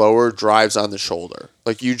driving slower drives on the shoulder.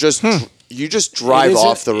 Like you just drive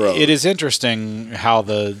off the road. It is interesting how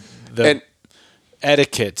the And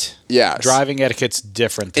etiquette. Yes. Driving etiquette's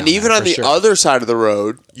different. And even on the other side of the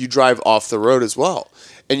road, you drive off the road as well.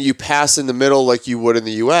 And you pass in the middle like you would in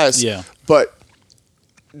the U.S. Yeah. But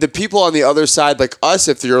the people on the other side, like us,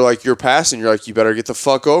 if you're passing, you're like, you better get the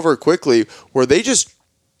fuck over quickly. Where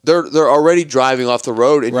they're already driving off the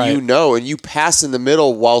road, and Right. and you pass in the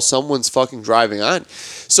middle while someone's fucking driving on.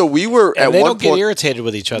 So we were and at they one don't point get irritated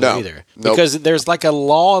with each other No. either, Nope. because there's like a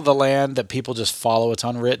law of the land that people just follow. It's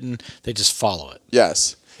unwritten. They just follow it.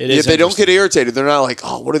 Yes. It If is they don't get interesting. irritated, they're not like,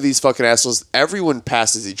 oh, what are these fucking assholes? Everyone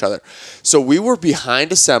passes each other. So we were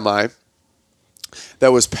behind a semi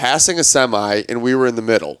that was passing a semi, and we were in the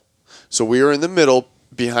middle. So we were in the middle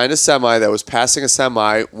behind a semi that was passing a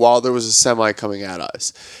semi while there was a semi coming at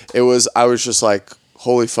us. I was just like,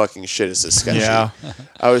 holy fucking shit, is this sketchy? Yeah.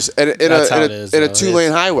 I was in a though.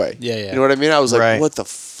 2-lane highway. Yeah, yeah. You know what I mean? I was like, Right. what the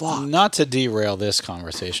fuck? Not to derail this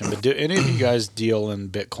conversation, but do any of you guys deal in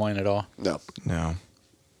Bitcoin at all? No. No.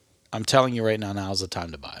 I'm telling you right now, now's the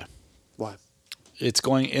time to buy. Why? It's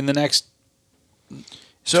going in the next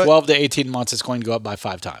So 12 to 18 months. It's going to go up by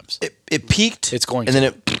 5 times. it peaked. It's going and to.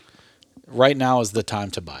 then it. Right now is the time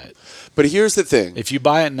to buy it. But here's the thing. If you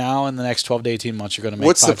buy it now, in the next 12 to 18 months, you're going to make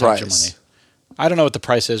What's the 5 times your price? money. I don't know what the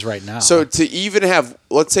price is right now. So to even have,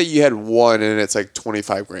 let's say you had one and it's like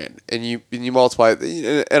 25 grand, and you multiply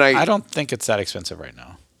it, and I don't think it's that expensive right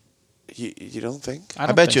now. you don't think? I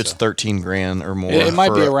don't bet think you it's so. 13 grand or more. It might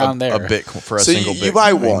for be around there. A bit for a So single. you Bitcoin.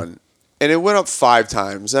 buy one, and it went up 5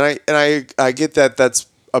 times, and I get that that's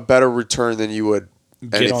a better return than you would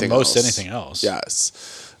Get anything on most else. anything else. Yes.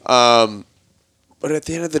 But at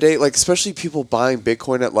the end of the day, like, especially people buying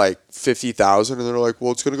Bitcoin at like 50,000, and they're like,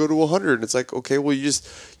 well, it's going to go to 100. And it's like, okay, well,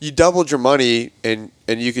 you doubled your money, and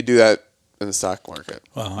you could do that in the stock market.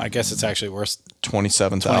 Well, I guess it's actually worth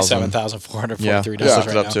 $27,000. $27,443 Yeah, right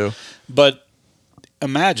that's now. up to. But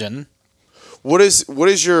imagine What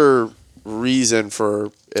is your reason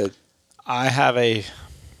for it? I have a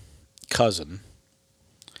cousin.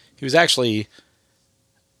 He was actually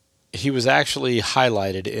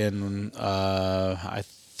highlighted in I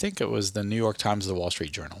think it was the New York Times or the Wall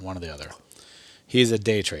Street Journal, one or the other. He's a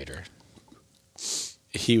day trader.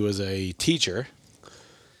 He was a teacher.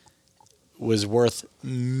 Was worth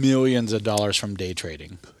millions of dollars from day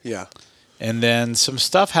trading. Yeah. And then some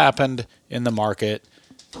stuff happened in the market.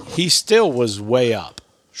 He still was way up.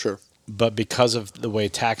 Sure. But because of the way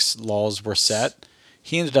tax laws were set,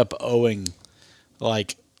 he ended up owing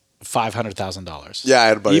like $500,000. Yeah, I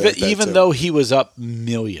had a buddy like that even too. though he was up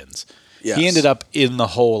millions, Yes. he ended up in the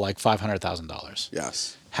hole like $500,000.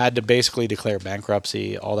 Yes. Had to basically declare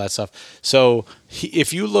bankruptcy, all that stuff. So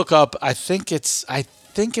if you look up, I think it's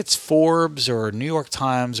Forbes or New York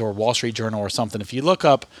Times or Wall Street Journal or something. If you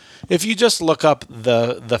just look up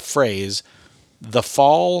the phrase, the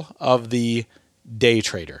fall of the day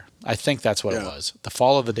trader. I think that's what it was. The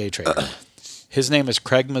fall of the day trader. His name is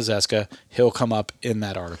Craig Mazeska. He'll come up in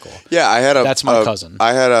that article. Yeah, That's my cousin.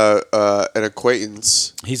 I had an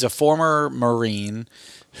acquaintance. He's a former Marine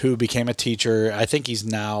who became a teacher. I think he's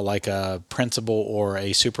now like a principal or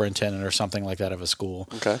a superintendent or something like that of a school.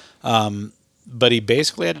 Okay. But he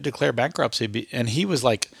basically had to declare bankruptcy, and he was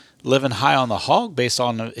like living high on the hog based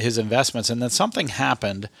on his investments. And then something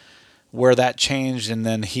happened where that changed, and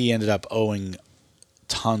then he ended up owing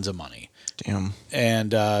tons of money. Damn.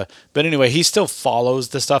 And but anyway, he still follows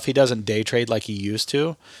the stuff. He doesn't day trade like he used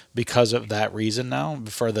to because of that reason now,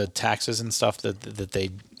 for the taxes and stuff that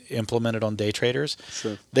they implemented on day traders.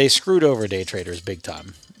 Sure. They screwed over day traders big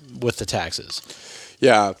time with the taxes.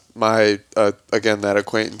 Yeah, my again, that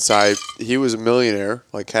acquaintance, he was a millionaire,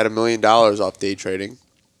 like had $1 million off day trading.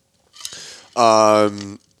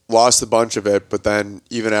 Lost a bunch of it, but then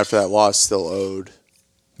even after that loss, still owed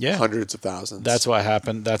hundreds of thousands. That's what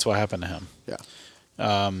happened. That's what happened to him. Yeah.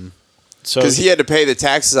 So Because he had to pay the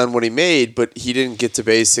taxes on what he made, but he didn't get to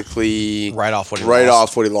basically Write off what he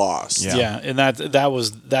off what he lost. Yeah. yeah, and that's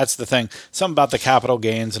the thing. Something about the capital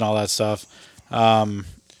gains and all that stuff.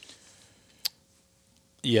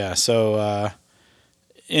 Yeah. So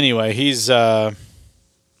anyway, he's one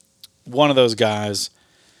of those guys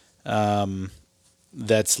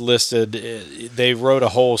that's listed. They wrote a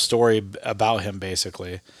whole story about him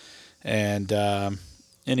basically, and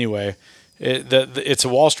anyway, it's a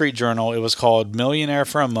Wall Street Journal. It was called "Millionaire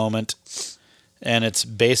for a Moment," and it's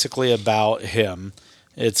basically about him.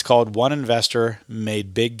 It's called "One Investor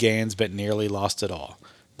Made Big Gains but Nearly Lost It All."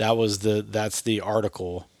 That's the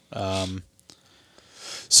article.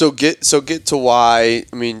 So get to why.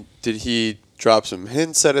 I mean, did he drop some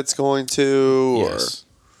hints that it's going to? Or? Yes.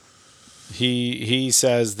 He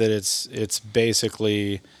says that it's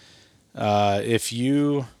basically if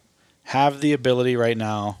you have the ability right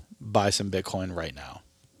now, buy some Bitcoin right now.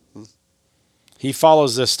 He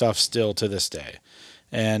follows this stuff still to this day.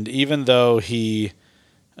 And even though he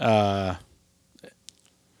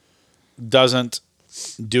doesn't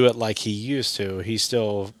do it like he used to, he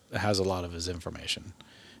still has a lot of his information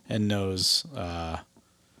and knows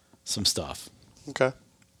some stuff. Okay.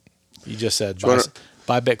 You just said Do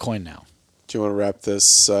buy Bitcoin now. Do you want to wrap this?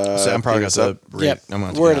 So I'm probably going to rate. Yep. I'm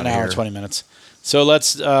gonna We're get at an outta hour here. and 20 minutes. So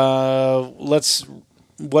let's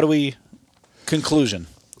what do we conclusion?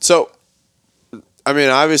 So, I mean,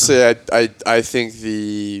 obviously, I think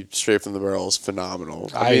the straight from the barrel is phenomenal.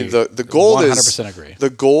 I mean, the gold 100% agree. The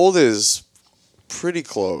gold is pretty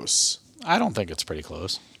close. I don't think it's pretty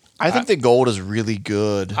close. I think the gold is really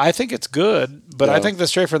good. I think it's good, but I Yeah. think the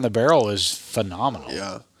straight from the barrel is phenomenal.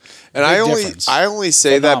 Yeah. And Big difference. I only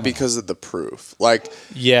say Phenomenal. that because of the proof. Like,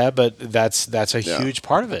 Yeah, but that's a Yeah. huge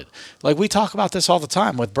part of it. Like we talk about this all the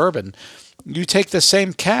time with bourbon. You take the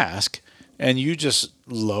same cask and you just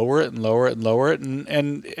lower it and lower it and lower it,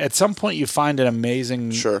 and at some point you find an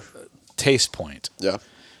amazing sure. taste point. Yeah.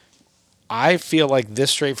 I feel like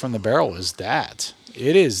this straight from the barrel is that.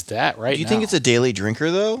 It is that right now. Do you think it's a daily drinker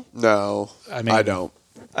though? No, I mean- I don't.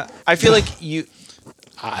 I feel like you.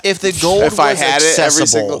 If the gold If I was had it every accessible,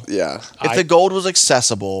 single, yeah. if the gold was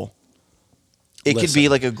accessible, it could be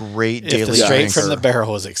Listen, like a great if daily the straight drinker. from the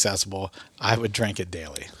barrel was accessible, I would drink it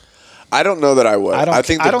daily. I don't know that I would. I don't- I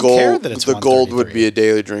think I the don't gold, care that it's the gold would 133. be a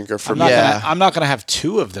daily drinker for I'm me. not Yeah. gonna, I'm not going to have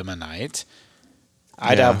two of them a night.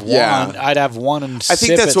 I'd Yeah. have one. Yeah. I'd have one and I think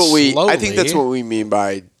sip that's it what we. slowly. I think that's what we mean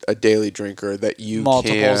by a daily drinker. That you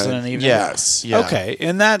Multiples can. in an evening. Yes. Yeah. Okay,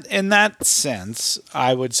 in that sense,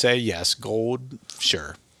 I would say yes. Gold,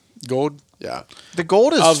 sure. Gold Yeah. The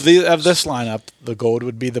gold is. of this lineup, the gold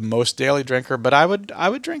would be the most daily drinker. But I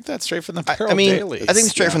would drink that straight from the barrel I mean, daily. I think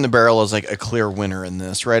straight yeah. from the barrel is like a clear winner in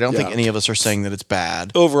this, right? I don't think Yeah. any of us are saying that it's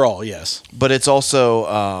bad, overall, yes, but it's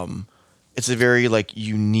also it's a very like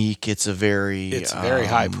unique. It's a very It's very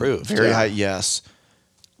high proof. Very Yeah. high. Yes,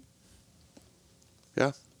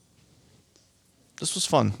 Yeah. this was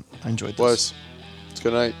fun. I enjoyed this. Was. It's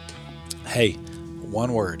good night. Hey,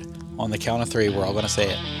 one word on the count of three. We're all going to say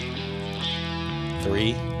it.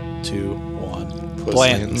 3, 2, 1. Pussy.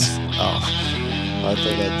 Blantons. Oh. I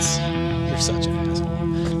think that's. You're such an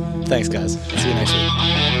asshole. Thanks, guys. See you next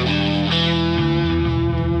week.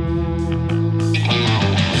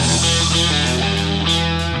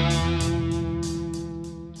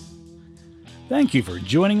 Thank you for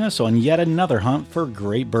joining us on yet another hunt for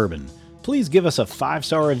great bourbon. Please give us a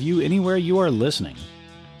 5-star review anywhere you are listening.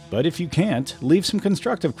 But if you can't, leave some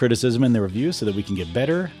constructive criticism in the review so that we can get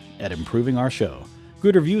better at improving our show.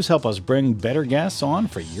 Good reviews help us bring better guests on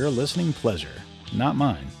for your listening pleasure, not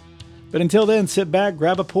mine. But until then, sit back,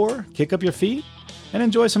 grab a pour, kick up your feet, and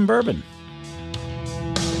enjoy some bourbon.